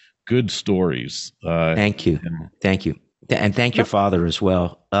still good stories. Thank you. Thank you. And thank your father as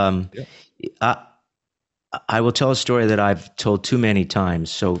well. I will tell a story that I've told too many times,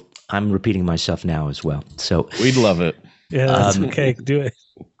 so I'm repeating myself now as well. So we'd love it. Yeah, that's okay. Do it.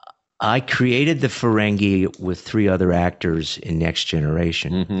 I created the Ferengi with 3 other actors in Next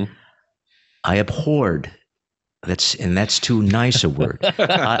Generation. Mm-hmm. I abhorred. That's too nice a word.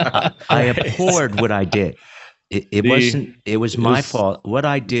 I abhorred what I did. It was my fault. What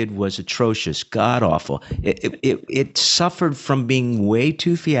I did was atrocious, god awful. It suffered from being way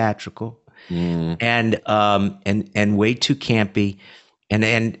too theatrical. And way too campy,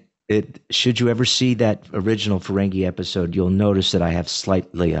 and should you ever see that original Ferengi episode, you'll notice that I have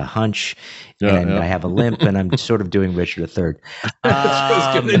slightly a hunch, and I have a limp, and I'm sort of doing Richard III.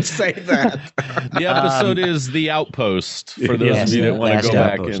 I was going to say that. The episode is The Outpost, for those Yes, of you that want to Last go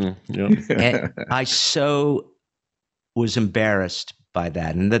back Outpost. and And I so was embarrassed by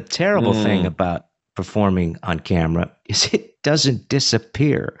that. And the terrible thing about performing on camera is it doesn't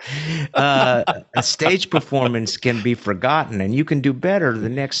disappear. A stage performance can be forgotten, and you can do better the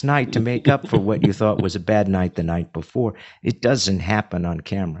next night to make up for what you thought was a bad night the night before. It doesn't happen on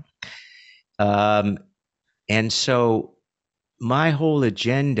camera. And so my whole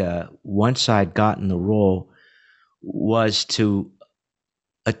agenda, once I'd gotten the role, was to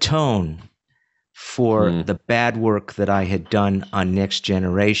atone for the bad work that I had done on Next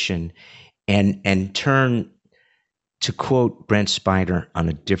Generation, and turn, to quote Brent Spiner on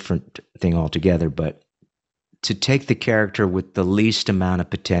a different thing altogether, but to take the character with the least amount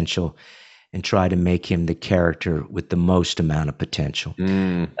of potential and try to make him the character with the most amount of potential.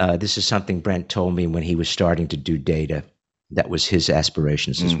 This is something Brent told me when he was starting to do Data. that was his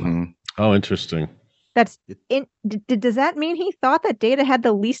aspirations as well. Oh, interesting. Does that mean he thought that Data had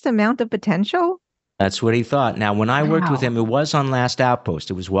the least amount of potential? That's what he thought. Now, when I worked with Wow. him, it was on Last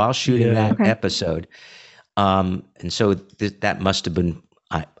Outpost. It was while shooting that Okay. episode. And so that must have been,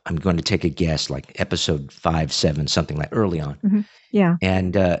 I'm going to take a guess, like episode 5, 7, something like early on. Yeah.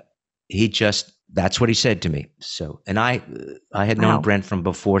 And that's what he said to me. So, and I had known Brent from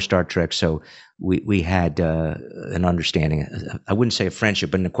before Star Trek, so we had an understanding. I wouldn't say a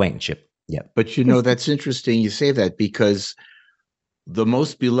friendship, but an acquaintanceship. Yeah. But that's interesting you say that, because the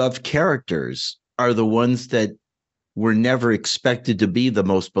most beloved characters are the ones that were never expected to be the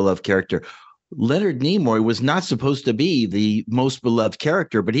most beloved character. Leonard Nimoy was not supposed to be the most beloved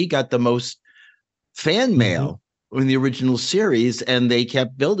character, but he got the most fan mail in the original series, and they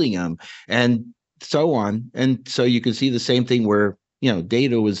kept building him and so on. And so you can see the same thing where,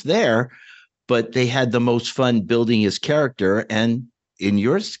 Data was there, but they had the most fun building his character. And in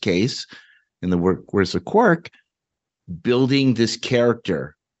your case, in the Where's the Quark, building this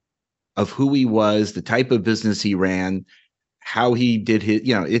character of who he was, the type of business he ran, how he did his,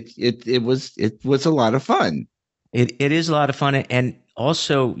 it was a lot of fun. It is a lot of fun. And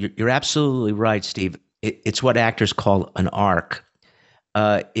also, you're absolutely right, Steve. It's what actors call an arc.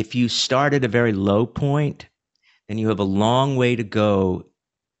 If you start at a very low point, then you have a long way to go.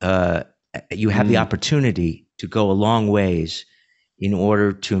 You have the opportunity to go a long ways in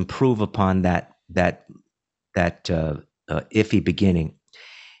order to improve upon that iffy beginning.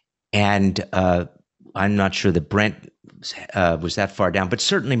 And I'm not sure that Brent was that far down, but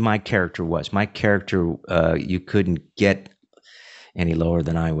certainly my character was. My character, you couldn't get any lower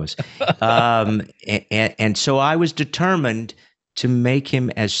than I was. And so I was determined to make him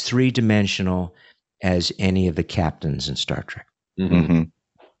as three-dimensional as any of the captains in Star Trek.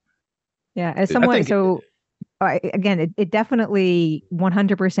 Yeah, as someone, again, it definitely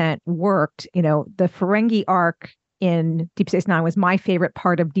 100% worked. The Ferengi arc in Deep Space Nine was my favorite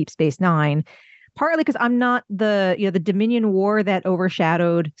part of Deep Space Nine, partly because I'm not the Dominion War that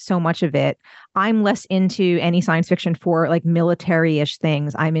overshadowed so much of it. I'm less into any science fiction for like military-ish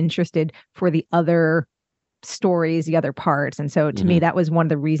things. I'm interested for the other stories, the other parts. And so to me, that was one of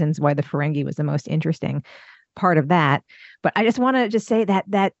the reasons why the Ferengi was the most interesting part of that. But I just want to just say that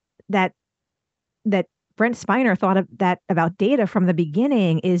Brent Spiner thought of that about Data from the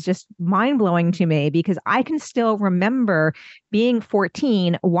beginning is just mind-blowing to me, because I can still remember being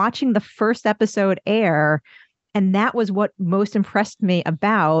 14, watching the first episode air, and that was what most impressed me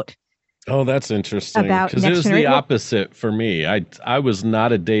about. Oh, that's interesting, because it was the opposite for me. I was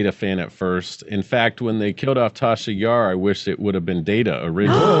not a Data fan at first. In fact, when they killed off Tasha Yar, I wish it would have been Data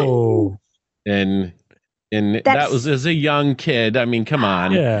originally. And that was as a young kid. I mean, come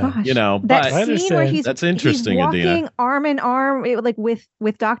on, that but scene where that's interesting. He's walking Adina, arm in arm, like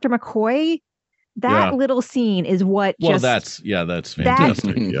with Dr. McCoy. That little scene is what. That's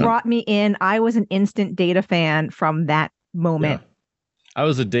fantastic. That brought me in. I was an instant Data fan from that moment. I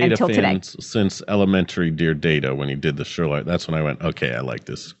was a Data fan today. Since elementary. Dear Data, when he did the Sherlock, that's when I went, okay, I like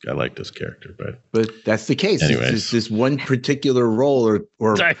this character. But that's the case. Anyways. It's this one particular role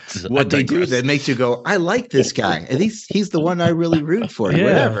or what they do that makes you go, I like this guy, and he's the one I really root for.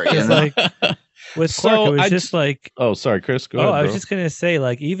 Whatever. Like with Quark, it was just like. Oh, sorry, Chris. Go ahead, I was just gonna say,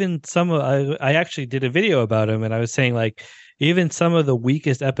 like, even I actually did a video about him, and I was saying, like, even some of the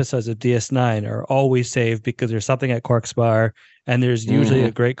weakest episodes of DS9 are always saved because there's something at Quark's bar, and there's usually a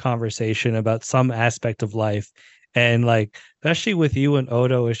great conversation about some aspect of life. And like, especially with you and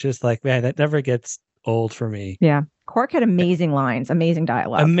Odo, it's just like, man, that never gets old for me. Yeah. Quark had amazing lines, amazing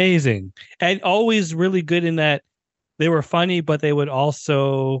dialogue. Amazing. And always really good in that they were funny, but they would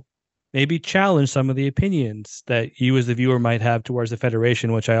also maybe challenge some of the opinions that you as the viewer might have towards the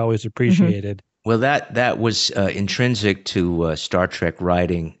Federation, which I always appreciated. Well, that was intrinsic to Star Trek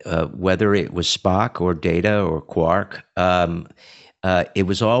writing, whether it was Spock or Data or Quark. It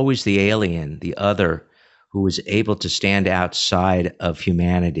was always the alien, the other, who was able to stand outside of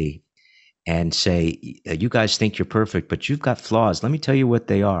humanity and say, you guys think you're perfect, but you've got flaws. Let me tell you what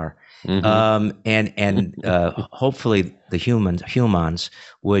they are. And hopefully the humans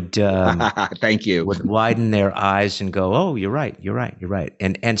would thank you, would widen their eyes and go, oh, you're right.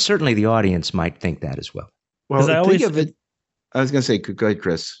 And certainly the audience might think that as well. Well, think of it. I was going to say, go ahead,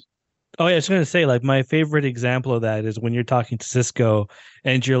 Chris. Oh, yeah, I was going to say, like, my favorite example of that is when you're talking to Cisco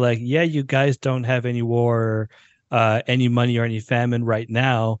and you're like, yeah, you guys don't have any war, any money or any famine right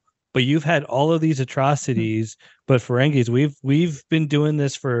now, but you've had all of these atrocities. But Ferengis, we've been doing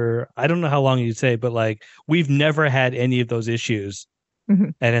this for, I don't know how long you'd say, but like, we've never had any of those issues.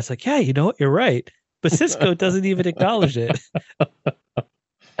 And it's like, yeah, you know what? You're right. but Cisco doesn't even acknowledge it.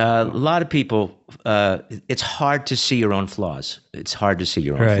 A lot of people, it's hard to see your own flaws. It's hard to see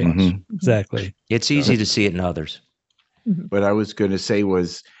your own Right. flaws. Exactly. It's easy to see it in others. What I was going to say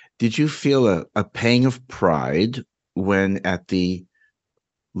was, did you feel a pang of pride when at the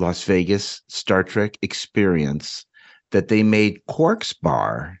Las Vegas Star Trek experience that they made Quark's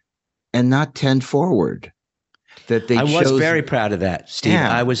bar and not 10 Forward? That they I was chose... very proud of that, Steve.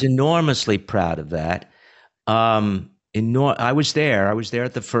 Yeah. I was enormously proud of that. I was there. I was there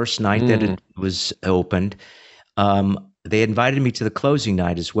at the first night that it was opened. They invited me to the closing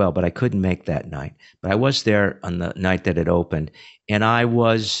night as well, but I couldn't make that night. But I was there on the night that it opened, and I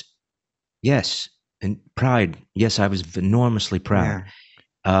was, yes, and pride. Yes, I was enormously proud.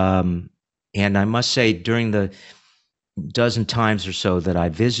 Yeah. And I must say, during the dozen times or so that I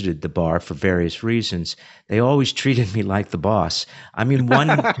visited the bar for various reasons, they always treated me like the boss. I mean, one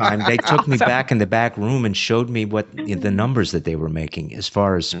time they took me back in the back room and showed me what the numbers that they were making as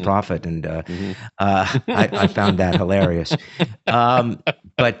far as profit, and I found that hilarious. And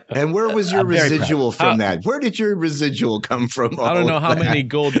where was your residual from that? Where did your residual come from? I don't know how many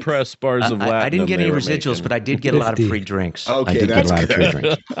gold press bars of Latinum I didn't get any residuals, making. But I did get a lot of free drinks. Okay, that's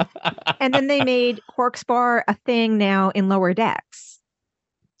good. And then they made Quark's Bar a thing now in Lower Decks.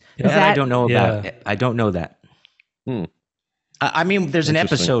 I don't know about. I don't know that. I mean, there's an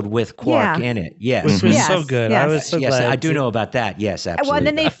episode with Quark in it. Yes, which was so good. Yes. I was so glad. I do know about that. Yes, absolutely. Well,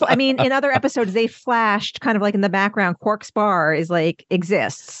 and then in other episodes, they flashed kind of like in the background. Quark's Bar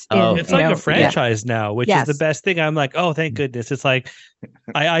exists. It's like a franchise now, which is the best thing. I'm like, oh, thank goodness. It's like,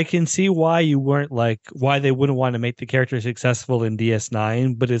 I can see why why they wouldn't want to make the character successful in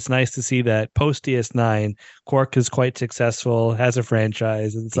DS9, but it's nice to see that post DS9, Quark is quite successful, has a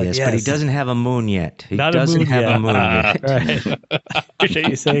franchise. And it's like, yes, but he doesn't have a moon yet. He Not doesn't a moon have yet. a moon yet. Right. Appreciate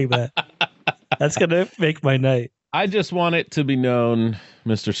you saying that. That's going to make my night. I just want it to be known,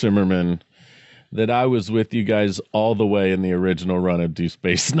 Mr. Shimerman, that I was with you guys all the way in the original run of Deep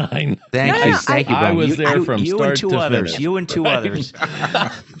Space Nine. Thank you. Thank you. I was there from you start and two to others. finish. You and two others.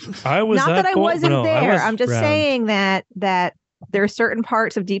 I was not that I wasn't there. was I'm just saying that there are certain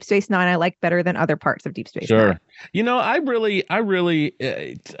parts of Deep Space Nine I like better than other parts of Deep Space Nine. You know, I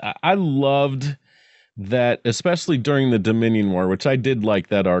loved that, especially during the Dominion War, which I did like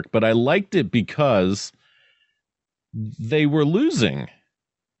that arc, but I liked it because they were losing.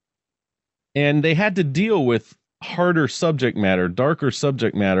 And they had to deal with harder subject matter, darker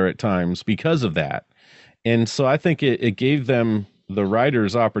subject matter at times because of that. And so I think it gave them, the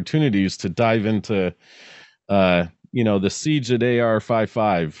writers, opportunities to dive into, the Siege at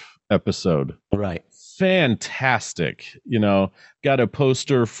AR-55 episode. Right. Fantastic. Got a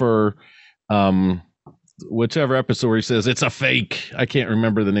poster for whichever episode where he says it's a fake. I can't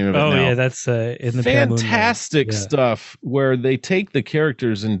remember the name of it now. Oh, yeah, that's in the fantastic stuff where they take the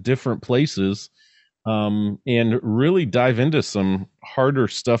characters in different places and really dive into some harder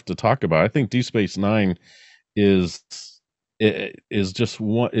stuff to talk about. I think Deep Space Nine is the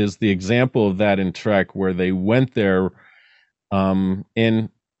example of that in Trek, where they went there and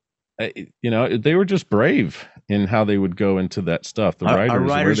they were just brave in how they would go into that stuff. Our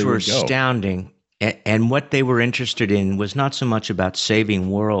writers were astounding. And what they were interested in was not so much about saving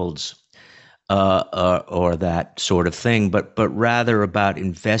worlds or that sort of thing, but rather about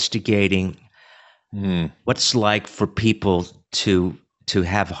investigating what's like for people to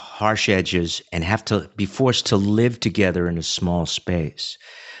have harsh edges and have to be forced to live together in a small space.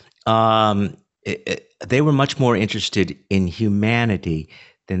 They were much more interested in humanity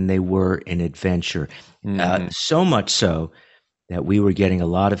than they were in adventure. So much so that we were getting a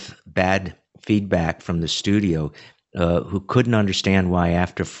lot of bad feedback from the studio who couldn't understand why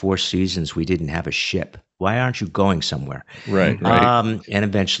after 4 seasons we didn't have a ship. Why aren't you going somewhere? Right. And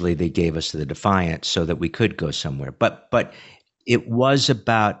eventually they gave us the Defiant so that we could go somewhere. But it was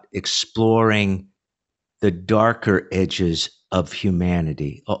about exploring the darker edges of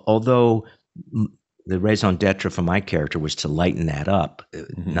humanity. Although the raison d'etre for my character was to lighten that up,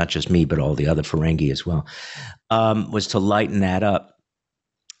 not just me, but all the other Ferengi as well, was to lighten that up.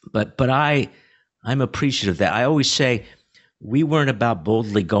 But I'm appreciative of that. I always say we weren't about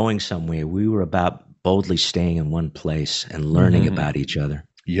boldly going somewhere. We were about boldly staying in one place and learning about each other.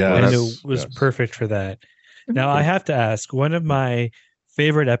 Yeah, and it was perfect for that. Now I have to ask, one of my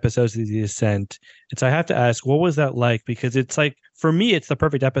favorite episodes of The Ascent, I have to ask, what was that like? Because it's like, for me, it's the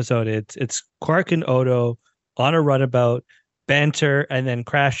perfect episode. It's Quark and Odo on a runabout, banter, and then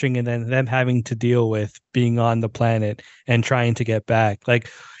crashing, and then them having to deal with being on the planet and trying to get back. Like,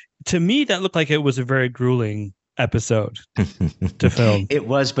 to me, that looked like it was a very grueling episode to film. It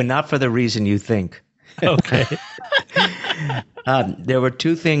was, but not for the reason you think. Okay. There were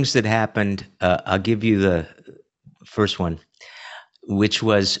two things that happened. I'll give you the first one, which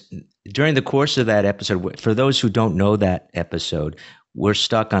was during the course of that episode. For those who don't know that episode, we're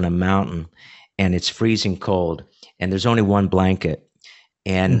stuck on a mountain and it's freezing cold and there's only one blanket.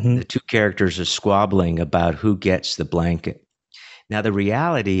 And the two characters are squabbling about who gets the blanket. Now, the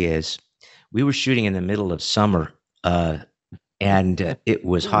reality is we were shooting in the middle of summer, and it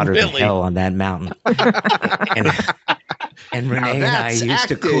was hotter than hell on that mountain. and Renee and I used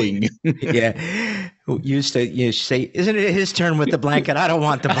to say, "Isn't it his turn with the blanket? I don't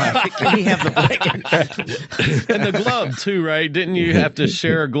want the blanket. Can he have the blanket?" And the glove too, right? Didn't you have to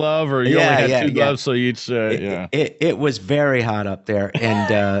share a glove, or you only had two gloves, so each? It was very hot up there,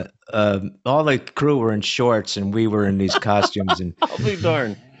 and all the crew were in shorts, and we were in these costumes, and I'll be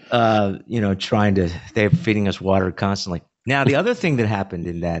darned. They were feeding us water constantly. Now, the other thing that happened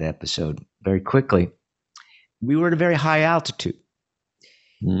in that episode, very quickly, we were at a very high altitude.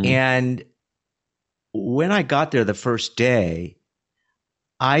 And when I got there the first day,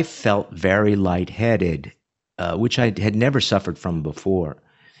 I felt very lightheaded, which I had never suffered from before.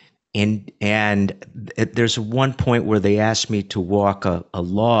 And there's one point where they asked me to walk a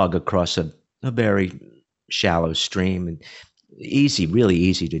log across a very shallow stream, and really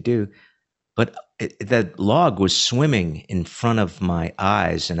easy to do. But the log was swimming in front of my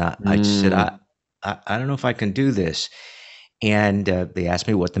eyes, and I just said, I don't know if I can do this. And they asked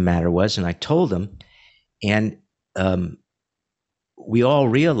me what the matter was, and I told them. And we all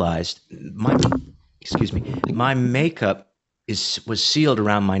realized my makeup was sealed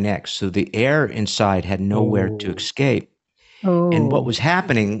around my neck, so the air inside had nowhere to escape. And what was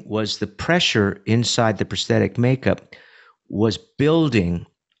happening was the pressure inside the prosthetic makeup was building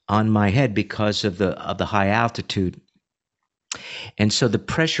on my head because of the high altitude. And so the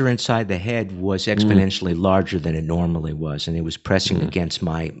pressure inside the head was exponentially larger than it normally was, and it was pressing against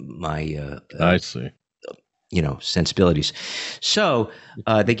my I see. Sensibilities. So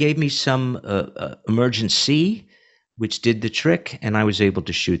they gave me some emergent C, which did the trick, and I was able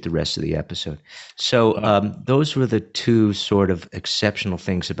to shoot the rest of the episode. So those were the two sort of exceptional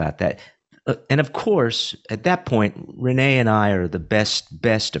things about that. And of course, at that point, Renee and I are the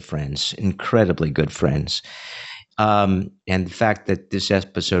best of friends, incredibly good friends. And the fact that this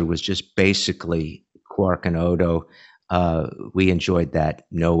episode was just basically Quark and Odo, we enjoyed that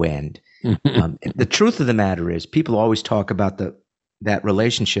no end. The truth of the matter is, people always talk about that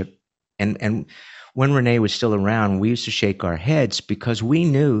relationship, and when Renee was still around, we used to shake our heads because we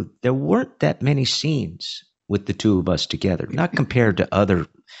knew there weren't that many scenes with the two of us together, not compared to other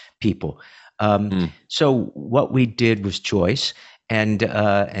people. So what we did was choice,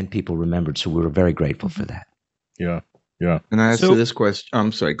 and people remembered. So we were very grateful for that. Yeah. And as to this question,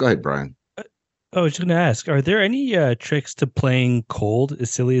 I'm sorry. Go ahead, Brian. I was just going to ask: are there any tricks to playing cold?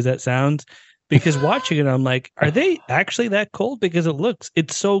 As silly as that sounds, because watching it, I'm like, are they actually that cold? Because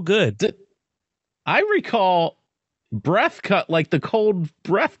it's so good. I recall the cold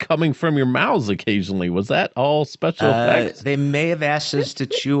breath coming from your mouths occasionally. Was that all special effects? They may have asked us to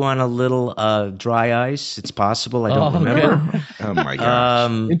chew on a little dry ice. It's possible. I don't remember. Okay. Oh my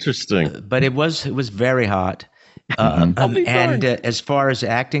gosh. Interesting. But it was very hot. And as far as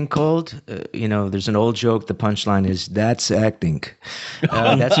acting cold, there's an old joke. The punchline is, "That's acting."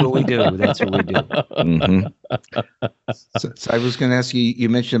 That's what we do. Mm-hmm. So I was going to ask you. You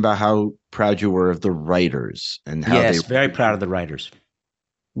mentioned about how proud you were of the writers and how yes, very proud of the writers.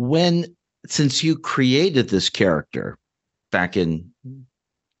 Since you created this character back in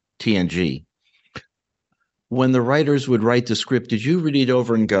TNG, when the writers would write the script, did you read it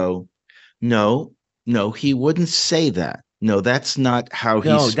over and go, No, he wouldn't say that. No, that's not how he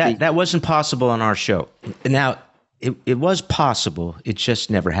speaks. No, that wasn't possible on our show. Now, it was possible. It just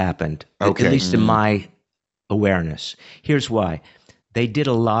never happened, okay. At least in my awareness. Here's why. They did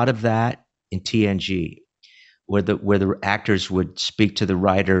a lot of that in TNG, where the actors would speak to the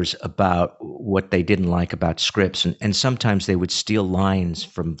writers about what they didn't like about scripts. And sometimes they would steal lines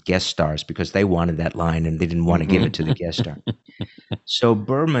from guest stars because they wanted that line and they didn't want to give it to the guest star. So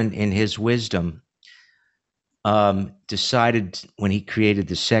Berman, in his wisdom, decided when he created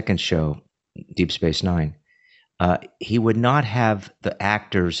the second show, Deep Space Nine, he would not have the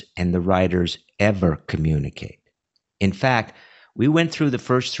actors and the writers ever communicate. In fact, we went through the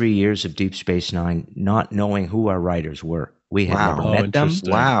first 3 years of Deep Space Nine not knowing who our writers were. We had never met them.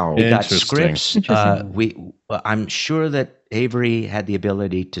 Wow. We got scripts. I'm sure that Avery had the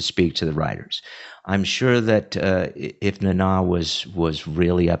ability to speak to the writers. I'm sure that if Nana was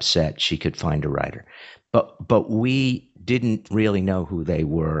really upset, she could find a writer. But we didn't really know who they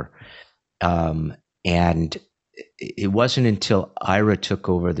were. And it wasn't until Ira took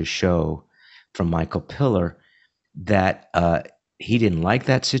over the show from Michael Piller that he didn't like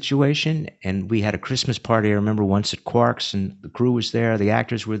that situation. And we had a Christmas party, I remember once at Quark's, and the crew was there, the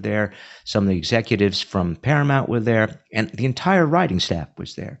actors were there, some of the executives from Paramount were there, and the entire writing staff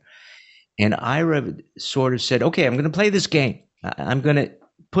was there. And Ira sort of said, okay, I'm going to play this game. I'm going to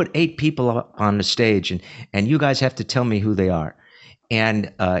put 8 people up on the stage, and you guys have to tell me who they are.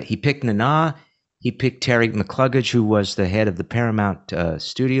 And he picked Nana. He picked Terry McCluggage, who was the head of the Paramount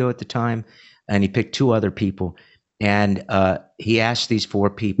studio at the time, and he picked 2 other people. And he asked these 4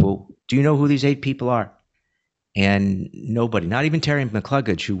 people, do you know who these 8 people are? And nobody, not even Terry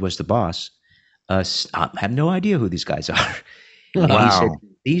McCluggage, who was the boss, have no idea who these guys are. And Wow. he said,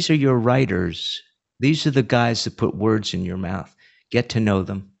 these are your writers. These are the guys that put words in your mouth. Get to know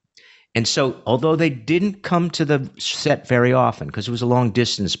them. And so, although they didn't come to the set very often, because it was a long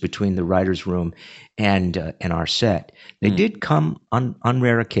distance between the writer's room and our set, they did come on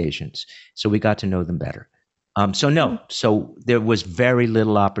rare occasions. So we got to know them better. So there was very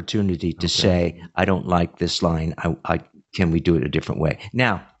little opportunity to say, I don't like this line. Can we do it a different way?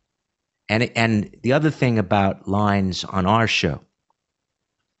 Now, and the other thing about lines on our show,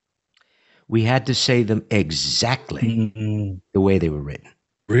 we had to say them exactly the way they were written.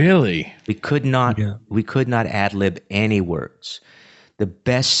 Really? We could not ad lib any words. The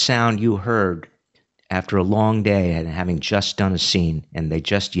best sound you heard after a long day and having just done a scene and they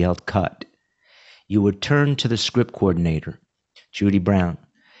just yelled cut, you would turn to the script coordinator, Judy Brown,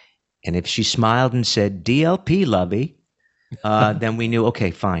 and if she smiled and said, DLP, lovey, then we knew,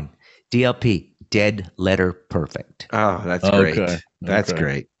 okay, fine. DLP, dead letter perfect. Oh, that's great. Okay. That's Okay.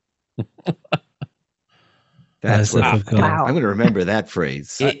 great. That's what Wow. I'm going to remember that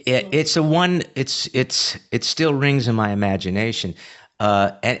phrase. It's a one. It still rings in my imagination,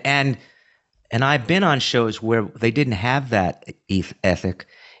 and I've been on shows where they didn't have that ethic,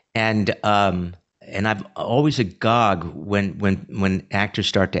 and I'm always agog when actors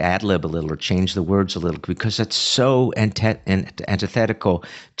start to ad lib a little or change the words a little, because that's so antithetical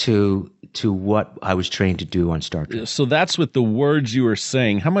to what I was trained to do on Star Trek. So that's with the words you were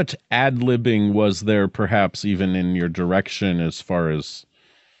saying. How much ad-libbing was there, perhaps even in your direction, as far as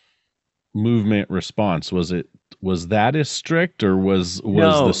movement response? Was that as strict, or was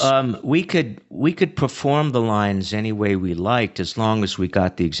no? We could perform the lines any way we liked as long as we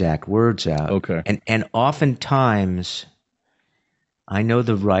got the exact words out. Okay. And oftentimes, I know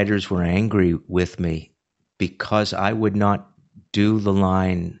the writers were angry with me because I would not do the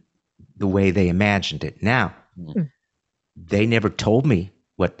line the way they imagined it. Now, they never told me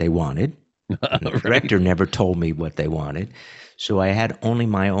what they wanted. The director never told me what they wanted. So I had only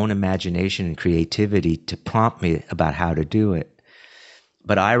my own imagination and creativity to prompt me about how to do it.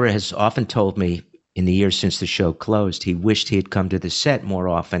 But Ira has often told me in the years since the show closed, he wished he had come to the set more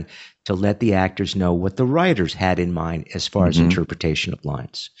often to let the actors know what the writers had in mind as far as interpretation of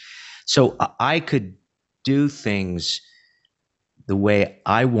lines. So I could do things the way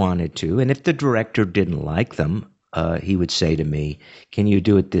I wanted to. And if the director didn't like them, he would say to me, can you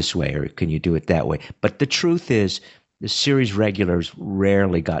do it this way or can you do it that way? But the truth is, the series regulars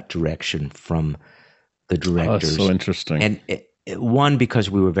rarely got direction from the directors. Oh, so interesting. And one, because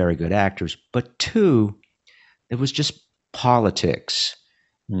we were very good actors, but 2, it was just politics.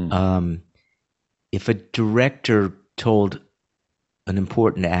 If a director told an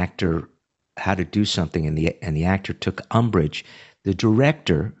important actor how to do something and the actor took umbrage, the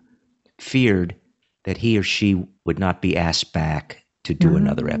director feared that he or she would not be asked back to do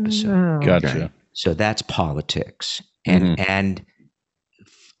another episode. Gotcha. Okay. So that's politics. And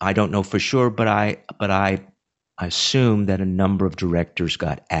I don't know for sure, but I assume that a number of directors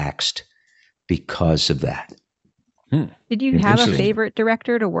got axed because of that. Did you have a favorite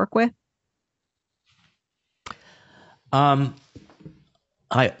director to work with? I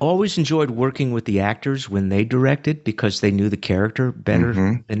always enjoyed working with the actors when they directed because they knew the character better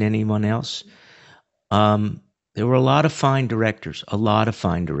than anyone else. There were a lot of fine directors.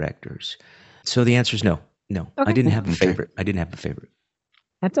 So the answer is no. Okay. I didn't have a favorite.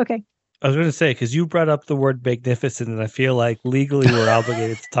 That's okay. I was going to say, because you brought up the word magnificent, and I feel like legally we're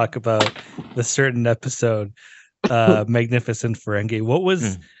obligated to talk about the certain episode, Magnificent Ferengi. What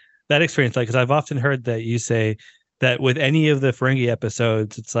was that experience like? Because I've often heard that you say that with any of the Ferengi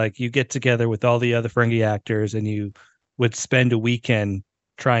episodes, it's like you get together with all the other Ferengi actors and you would spend a weekend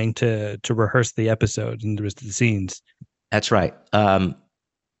trying to rehearse the episode and the rest of the scenes. That's right.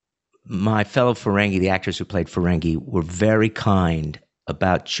 My fellow Ferengi, the actors who played Ferengi, were very kind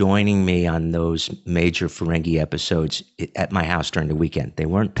about joining me on those major Ferengi episodes at my house during the weekend. They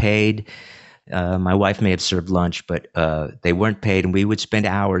weren't paid. My wife may have served lunch, but they weren't paid, and we would spend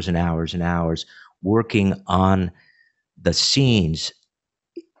hours and hours and hours working on the scenes.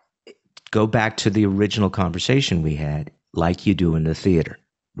 Go back to the original conversation we had, like you do in the theater.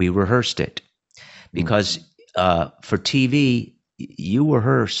 We rehearsed it because for TV, you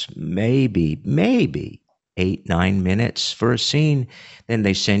rehearse maybe 8-9 minutes for a scene. Then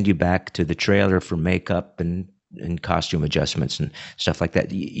they send you back to the trailer for makeup and costume adjustments and stuff like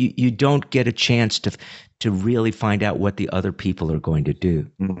that. You don't get a chance to really find out what the other people are going to do.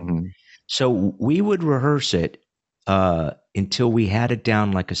 Mm-hmm. So we would rehearse it until we had it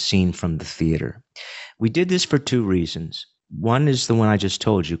down like a scene from the theater. We did this for two reasons. One is the one I just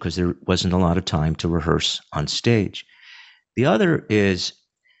told you, because there wasn't a lot of time to rehearse on stage. The other is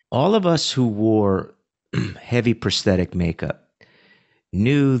all of us who wore heavy prosthetic makeup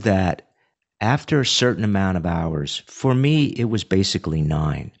knew that after a certain amount of hours, for me, it was basically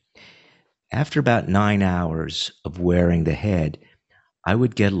 9. After about 9 hours of wearing the head, I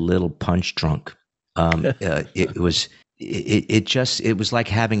would get a little punch drunk. It was like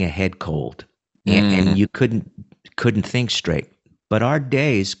having a head cold, and you couldn't think straight. But our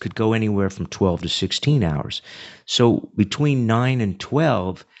days could go anywhere from 12 to 16 hours. So between 9 and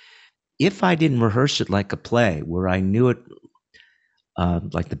 12, if I didn't rehearse it like a play, where I knew it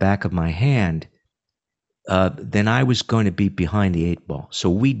like the back of my hand, then I was going to be behind the 8 ball. So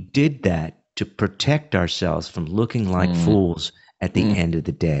we did that to protect ourselves from looking like fools at the end of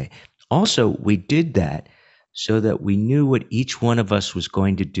the day. Also, we did that so that we knew what each one of us was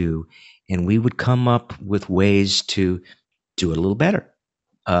going to do, and we would come up with ways to do it a little better.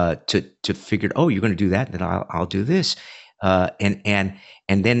 To figure, oh, you're going to do that, then I'll do this, and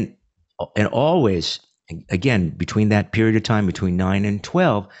always, again, between that period of time, between 9 and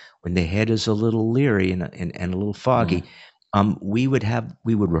 12, when the head is a little leery and a little foggy, we would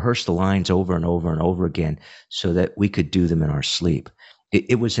rehearse the lines over and over and over again so that we could do them in our sleep.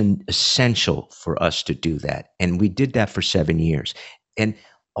 It was essential for us to do that, and we did that for 7 years. And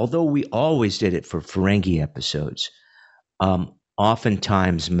although we always did it for Ferengi episodes,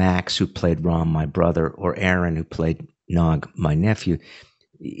 oftentimes Max, who played Rom, my brother, or Aaron, who played Nog, my nephew,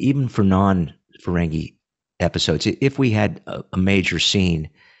 even for non-Ferengi episodes, if we had a major scene,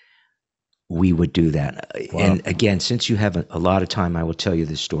 we would do that. Wow. And again, since you have a lot of time, I will tell you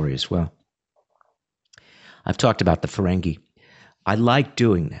this story as well. I've talked about the Ferengi. I like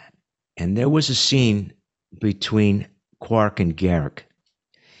doing that. And there was a scene between Quark and Garrick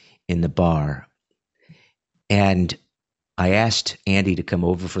in the bar. And I asked Andy to come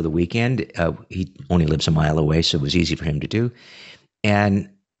over for the weekend. He only lives a mile away, so it was easy for him to do. And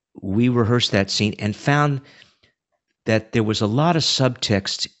we rehearsed that scene and found that there was a lot of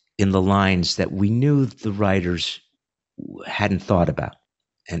subtext in the lines that we knew the writers hadn't thought about.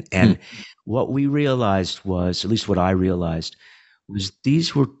 And what we realized was, at least what I realized, was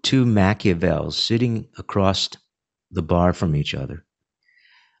these were two Machiavells sitting across the bar from each other,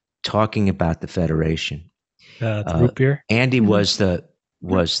 talking about the Federation. Root beer. Andy was the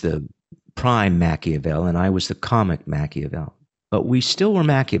prime Machiavel, and I was the comic Machiavel. But we still were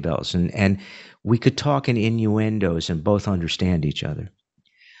Machiavells, and we could talk in innuendos and both understand each other.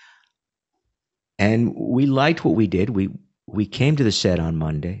 And we liked what we did. We came to the set on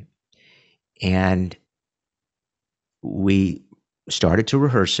Monday, and we started to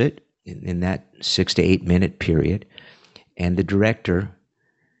rehearse it in that 6 to 8 minute period. And the director,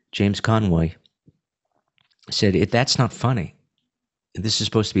 James Conway, said, "If that's not funny, this is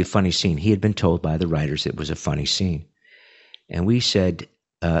supposed to be a funny scene." He had been told by the writers it was a funny scene. And we said,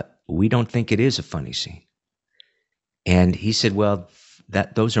 "We don't think it is a funny scene." And he said, "Well,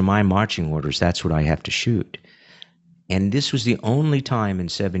 those are my marching orders. That's what I have to shoot." And this was the only time in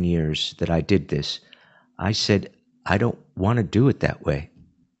 7 years that I did this. I said, "I don't want to do it that way.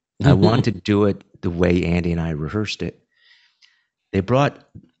 I want to do it the way Andy and I rehearsed it." They brought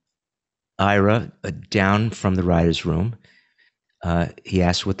Ira down from the writer's room. He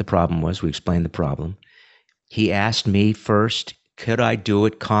asked what the problem was. We explained the problem. He asked me first, could I do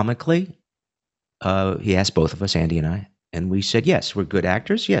it comically? He asked both of us, Andy and I, and we said, yes, we're good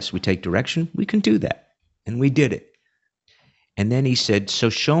actors. Yes, we take direction. We can do that. And we did it. And then he said, so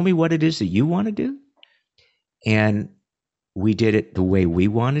show me what it is that you want to do. And we did it the way we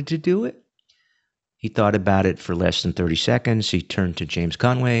wanted to do it. He thought about it for less than 30 seconds. He turned to James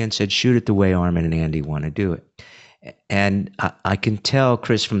Conway and said, shoot it the way Armin and Andy want to do it. And I can tell,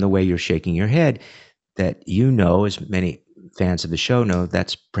 Chris, from the way you're shaking your head, that you know, as many fans of the show know,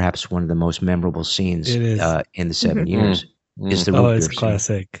 that's perhaps one of the most memorable scenes in the 7 years. Is the it's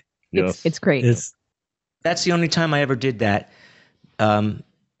classic. It's great. That's the only time I ever did that.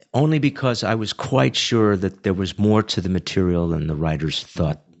 only because I was quite sure that there was more to the material than the writers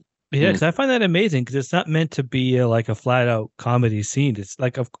thought. Yeah, because I find that amazing because it's not meant to be like a flat out comedy scene. It's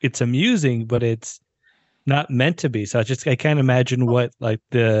like it's amusing, but it's not meant to be. So I can't imagine what's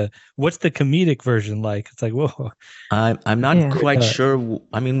the comedic version like. It's like, whoa. I'm not quite sure.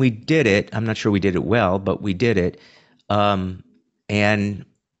 I mean, we did it. I'm not sure we did it well, but we did it. And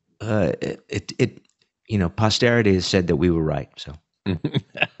posterity has said that we were right. So.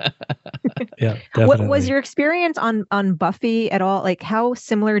 Yeah, definitely. What was your experience on Buffy at all? Like, how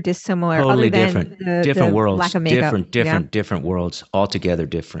similar, dissimilar? Totally other than different. Different worlds. Lack of makeup? Different worlds. Altogether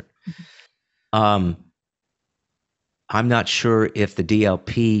different. I'm not sure if the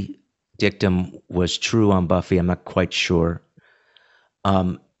DLP dictum was true on Buffy. I'm not quite sure.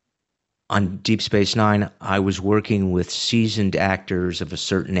 On Deep Space Nine, I was working with seasoned actors of a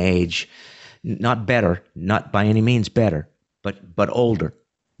certain age, not better, not by any means better, but older.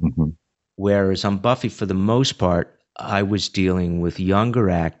 Mm-hmm. Whereas on Buffy, for the most part, I was dealing with younger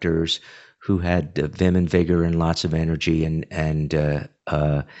actors who had vim and vigor and lots of energy and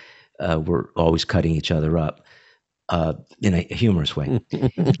were always cutting each other up in a humorous way.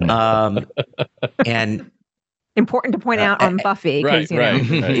 And important to point out on Buffy. Right.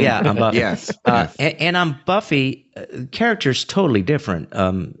 Yeah, on Buffy. Yes. And on Buffy, characters totally different.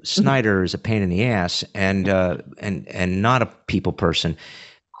 Snyder is a pain in the ass and not a people person.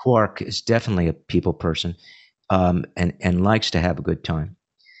 Quark is definitely a people person, and likes to have a good time.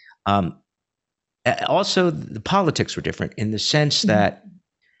 Also, the politics were different in the sense that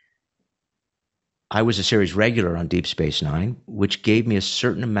I was a series regular on Deep Space Nine, which gave me a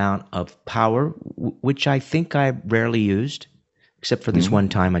certain amount of power, which I think I rarely used, except for this one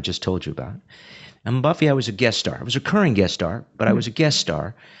time I just told you about. And Buffy, I was a guest star. I was a recurring guest star, but I was a guest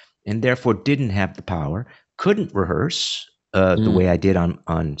star, and therefore didn't have the power, couldn't rehearse the way I did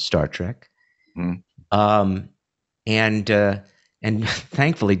on Star Trek, and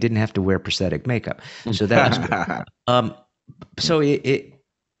thankfully didn't have to wear prosthetic makeup. So that was good. So it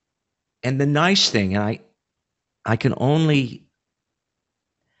and the nice thing, and I can only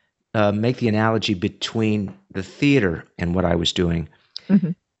make the analogy between the theater and what I was doing,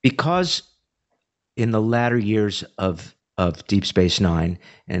 because in the latter years of Deep Space Nine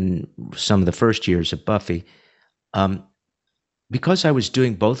and some of the first years of Buffy, because I was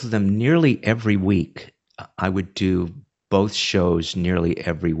doing both of them nearly every week, I would do both shows nearly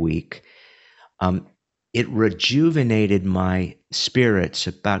every week. It rejuvenated my spirits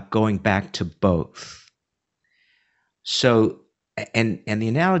about going back to both. So, and the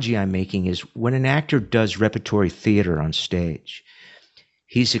analogy I'm making is when an actor does repertory theater on stage,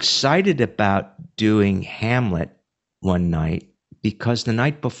 he's excited about doing Hamlet one night because the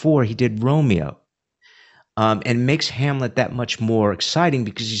night before he did Romeo. And makes Hamlet that much more exciting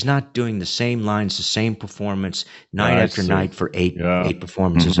because he's not doing the same lines, the same performance night after night for eight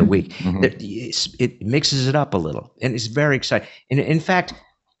performances a week. It mixes it up a little, and it's very exciting. And in fact,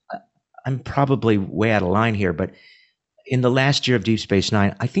 I'm probably way out of line here, but in the last year of Deep Space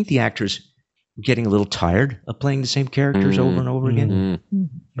Nine, I think the actors were getting a little tired of playing the same characters over and over again.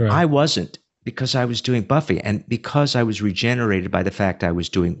 Right. I wasn't, because I was doing Buffy, and because I was regenerated by the fact I was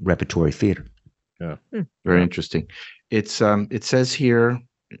doing repertory theater. Yeah. Very interesting. It's it says here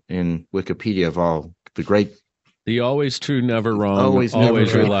in Wikipedia of all the great, the always true, never wrong, always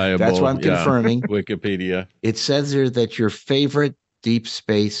reliable. That's what I'm confirming. Wikipedia. It says here that your favorite Deep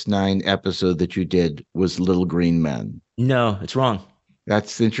Space Nine episode that you did was Little Green Men. No, it's wrong.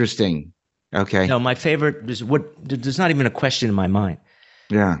 That's interesting. Okay. No, my favorite is there's not even a question in my mind.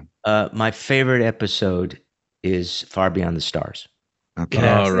 Yeah. My favorite episode is Far Beyond the Stars. Okay.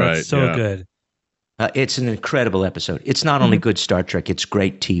 Yes, right. So good. It's an incredible episode. It's not only good Star Trek, it's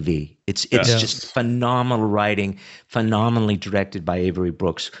great TV. It's just phenomenal writing, phenomenally directed by Avery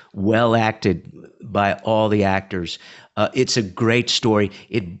Brooks, well acted by all the actors. It's a great story.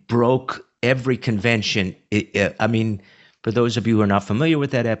 It broke every convention. I mean, for those of you who are not familiar with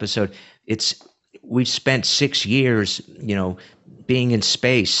that episode, we spent 6 years, being in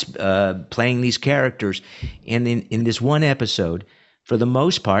space, playing these characters. And in this one episode, for the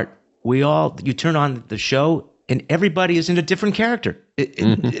most part, you turn on the show and everybody is in a different character,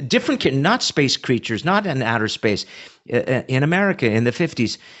 not space creatures, not in outer space, in America in the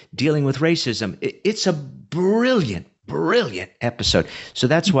 50s, dealing with racism. It's a brilliant episode. So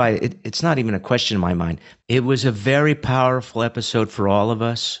that's why it's not even a question in my mind. It was a very powerful episode for all of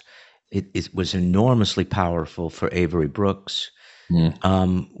us. It was enormously powerful for Avery Brooks.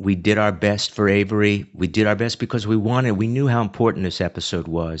 We did our best for Avery. We did our best because we knew how important this episode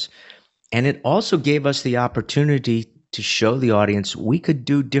was. And it also gave us the opportunity to show the audience we could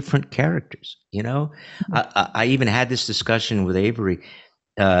do different characters. I even had this discussion with Avery.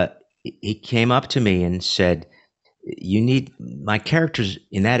 He came up to me and said, my characters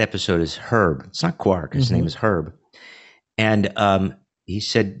in that episode is Herb. It's not Quark. His name is Herb. And he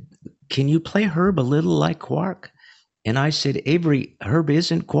said, can you play Herb a little like Quark? And I said, Avery, Herb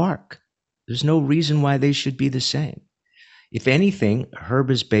isn't Quark. There's no reason why they should be the same. If anything,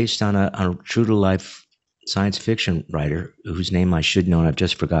 Herb is based on a true-to-life science fiction writer whose name I should know and I've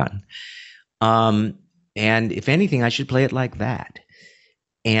just forgotten. And if anything, I should play it like that.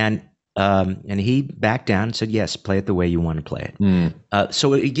 And he backed down and said, yes, play it the way you want to play it.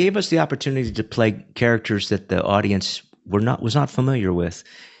 So it gave us the opportunity to play characters that the audience was not familiar with.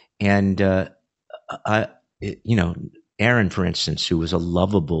 And, Aaron, for instance, who was a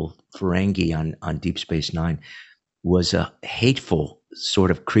lovable Ferengi on Deep Space Nine, was a hateful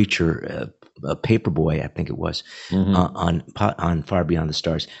sort of creature, a paperboy, I think it was, on Far Beyond the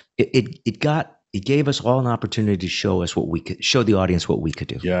Stars. It gave us all an opportunity to show the audience what we could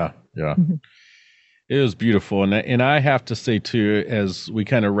do. Yeah. It was beautiful. And I have to say too, as we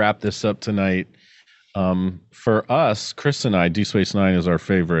kind of wrap this up tonight, for us, Chris and I, Deep Space Nine is our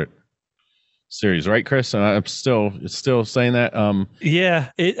favorite series, right, Chris? And I'm still saying that.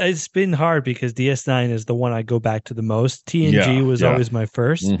 Yeah, it's been hard because DS9 is the one I go back to the most. TNG was always my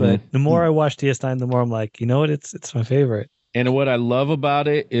first, but the more I watch DS9, the more I'm like, you know what? It's my favorite. And what I love about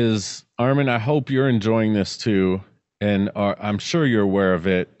it is, Armin, I hope you're enjoying this too, and I'm sure you're aware of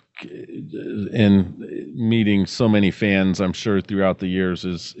it. In meeting so many fans, I'm sure throughout the years,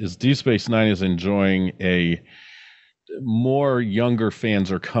 is Deep Space Nine is enjoying more younger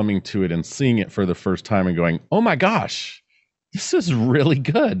fans are coming to it and seeing it for the first time and going, oh my gosh, this is really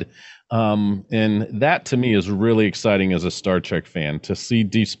good. And that to me is really exciting as a Star Trek fan, to see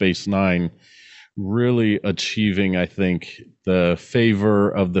Deep Space Nine really achieving, I think, the favor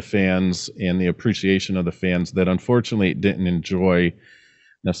of the fans and the appreciation of the fans that unfortunately it didn't enjoy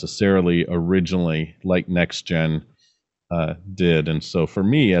necessarily originally like Next Gen did. And so for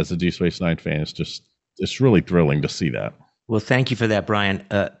me as a Deep Space Nine fan, it's really thrilling to see that. Well, thank you for that, Brian.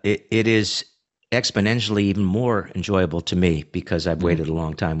 It is exponentially even more enjoyable to me because I've waited a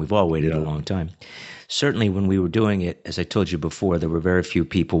long time. We've all waited a long time. Certainly when we were doing it, as I told you before, there were very few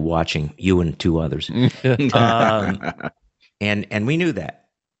people watching, you and two others. And we knew that.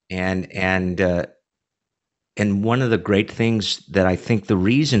 And one of the great things that I think the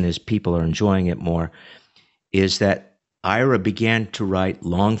reason is people are enjoying it more is that Ira began to write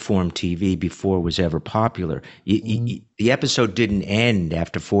long-form TV before it was ever popular. The episode didn't end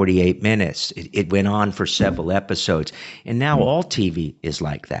after 48 minutes. It went on for several episodes. And now all TV is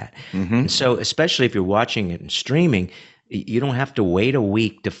like that. And so especially if you're watching it and streaming, you don't have to wait a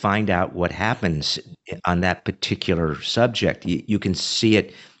week to find out what happens on that particular subject. You can see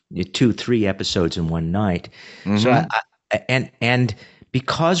it 2-3 episodes in one night. So and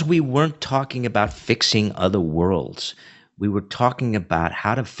because we weren't talking about fixing other worlds, we were talking about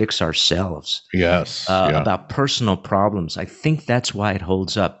how to fix ourselves. Yes. About personal problems. I think that's why it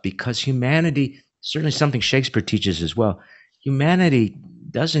holds up, because humanity, certainly something Shakespeare teaches as well, humanity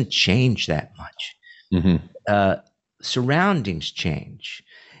doesn't change that much. Surroundings change.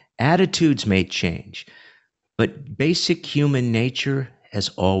 Attitudes may change. But basic human nature has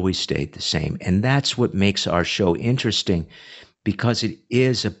always stayed the same. And that's what makes our show interesting, because it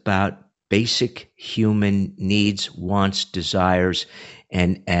is about basic human needs, wants, desires,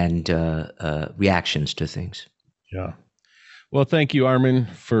 and reactions to things. Yeah. Well, thank you, Armin,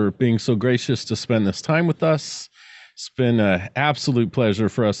 for being so gracious to spend this time with us. It's been an absolute pleasure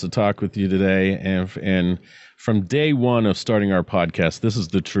for us to talk with you today. And from day one of starting our podcast, this is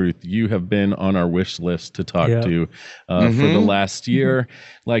the truth. You have been on our wish list to talk to for the last year.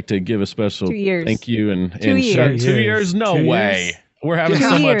 Like to give a special thank you. And 2 years. 2 years? No 2 way. Years? We're having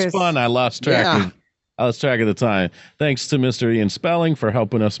so much fun. I lost track of the time. Thanks to Mr. Ian Spelling for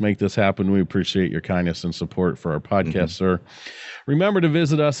helping us make this happen. We appreciate your kindness and support for our podcast, sir. Remember to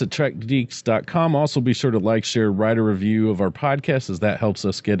visit us at trekgeeks.com. Also be sure to like, share, write a review of our podcast, as that helps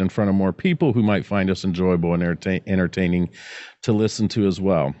us get in front of more people who might find us enjoyable and entertaining to listen to as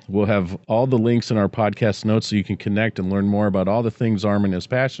well. We'll have all the links in our podcast notes so you can connect and learn more about all the things Armin is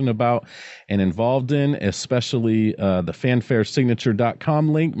passionate about and involved in, especially the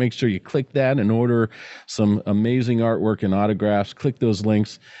fanfaresignature.com link. Make sure you click that and order some amazing artwork and autographs. Click those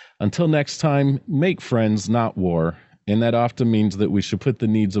links. Until next time, make friends, not war. And that often means that we should put the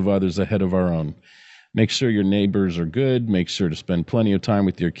needs of others ahead of our own. Make sure your neighbors are good. Make sure to spend plenty of time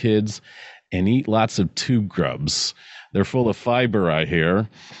with your kids and eat lots of tube grubs. They're full of fiber, I hear.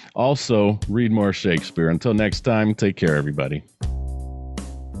 Also, read more Shakespeare. Until next time, take care, everybody.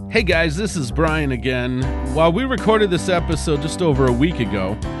 Hey guys, this is Brian again. While we recorded this episode just over a week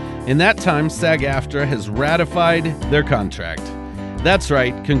ago, in that time, SAG-AFTRA has ratified their contract. That's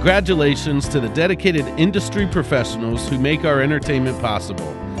right, congratulations to the dedicated industry professionals who make our entertainment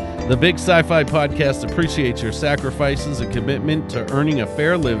possible. The Big Sci-Fi Podcast appreciates your sacrifices and commitment to earning a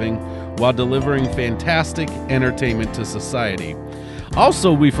fair living while delivering fantastic entertainment to society.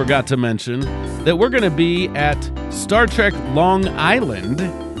 Also, we forgot to mention that we're going to be at Star Trek Long Island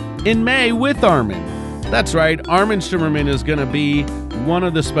in May with Armin. That's right, Armin Shimerman is going to be one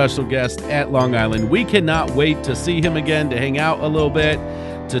of the special guests at Long Island. We cannot wait to see him again, to hang out a little bit,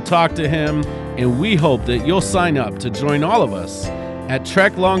 to talk to him, and we hope that you'll sign up to join all of us at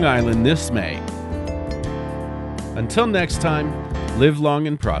Trek Long Island this May. Until next time, live long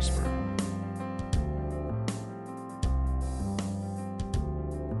and prosper.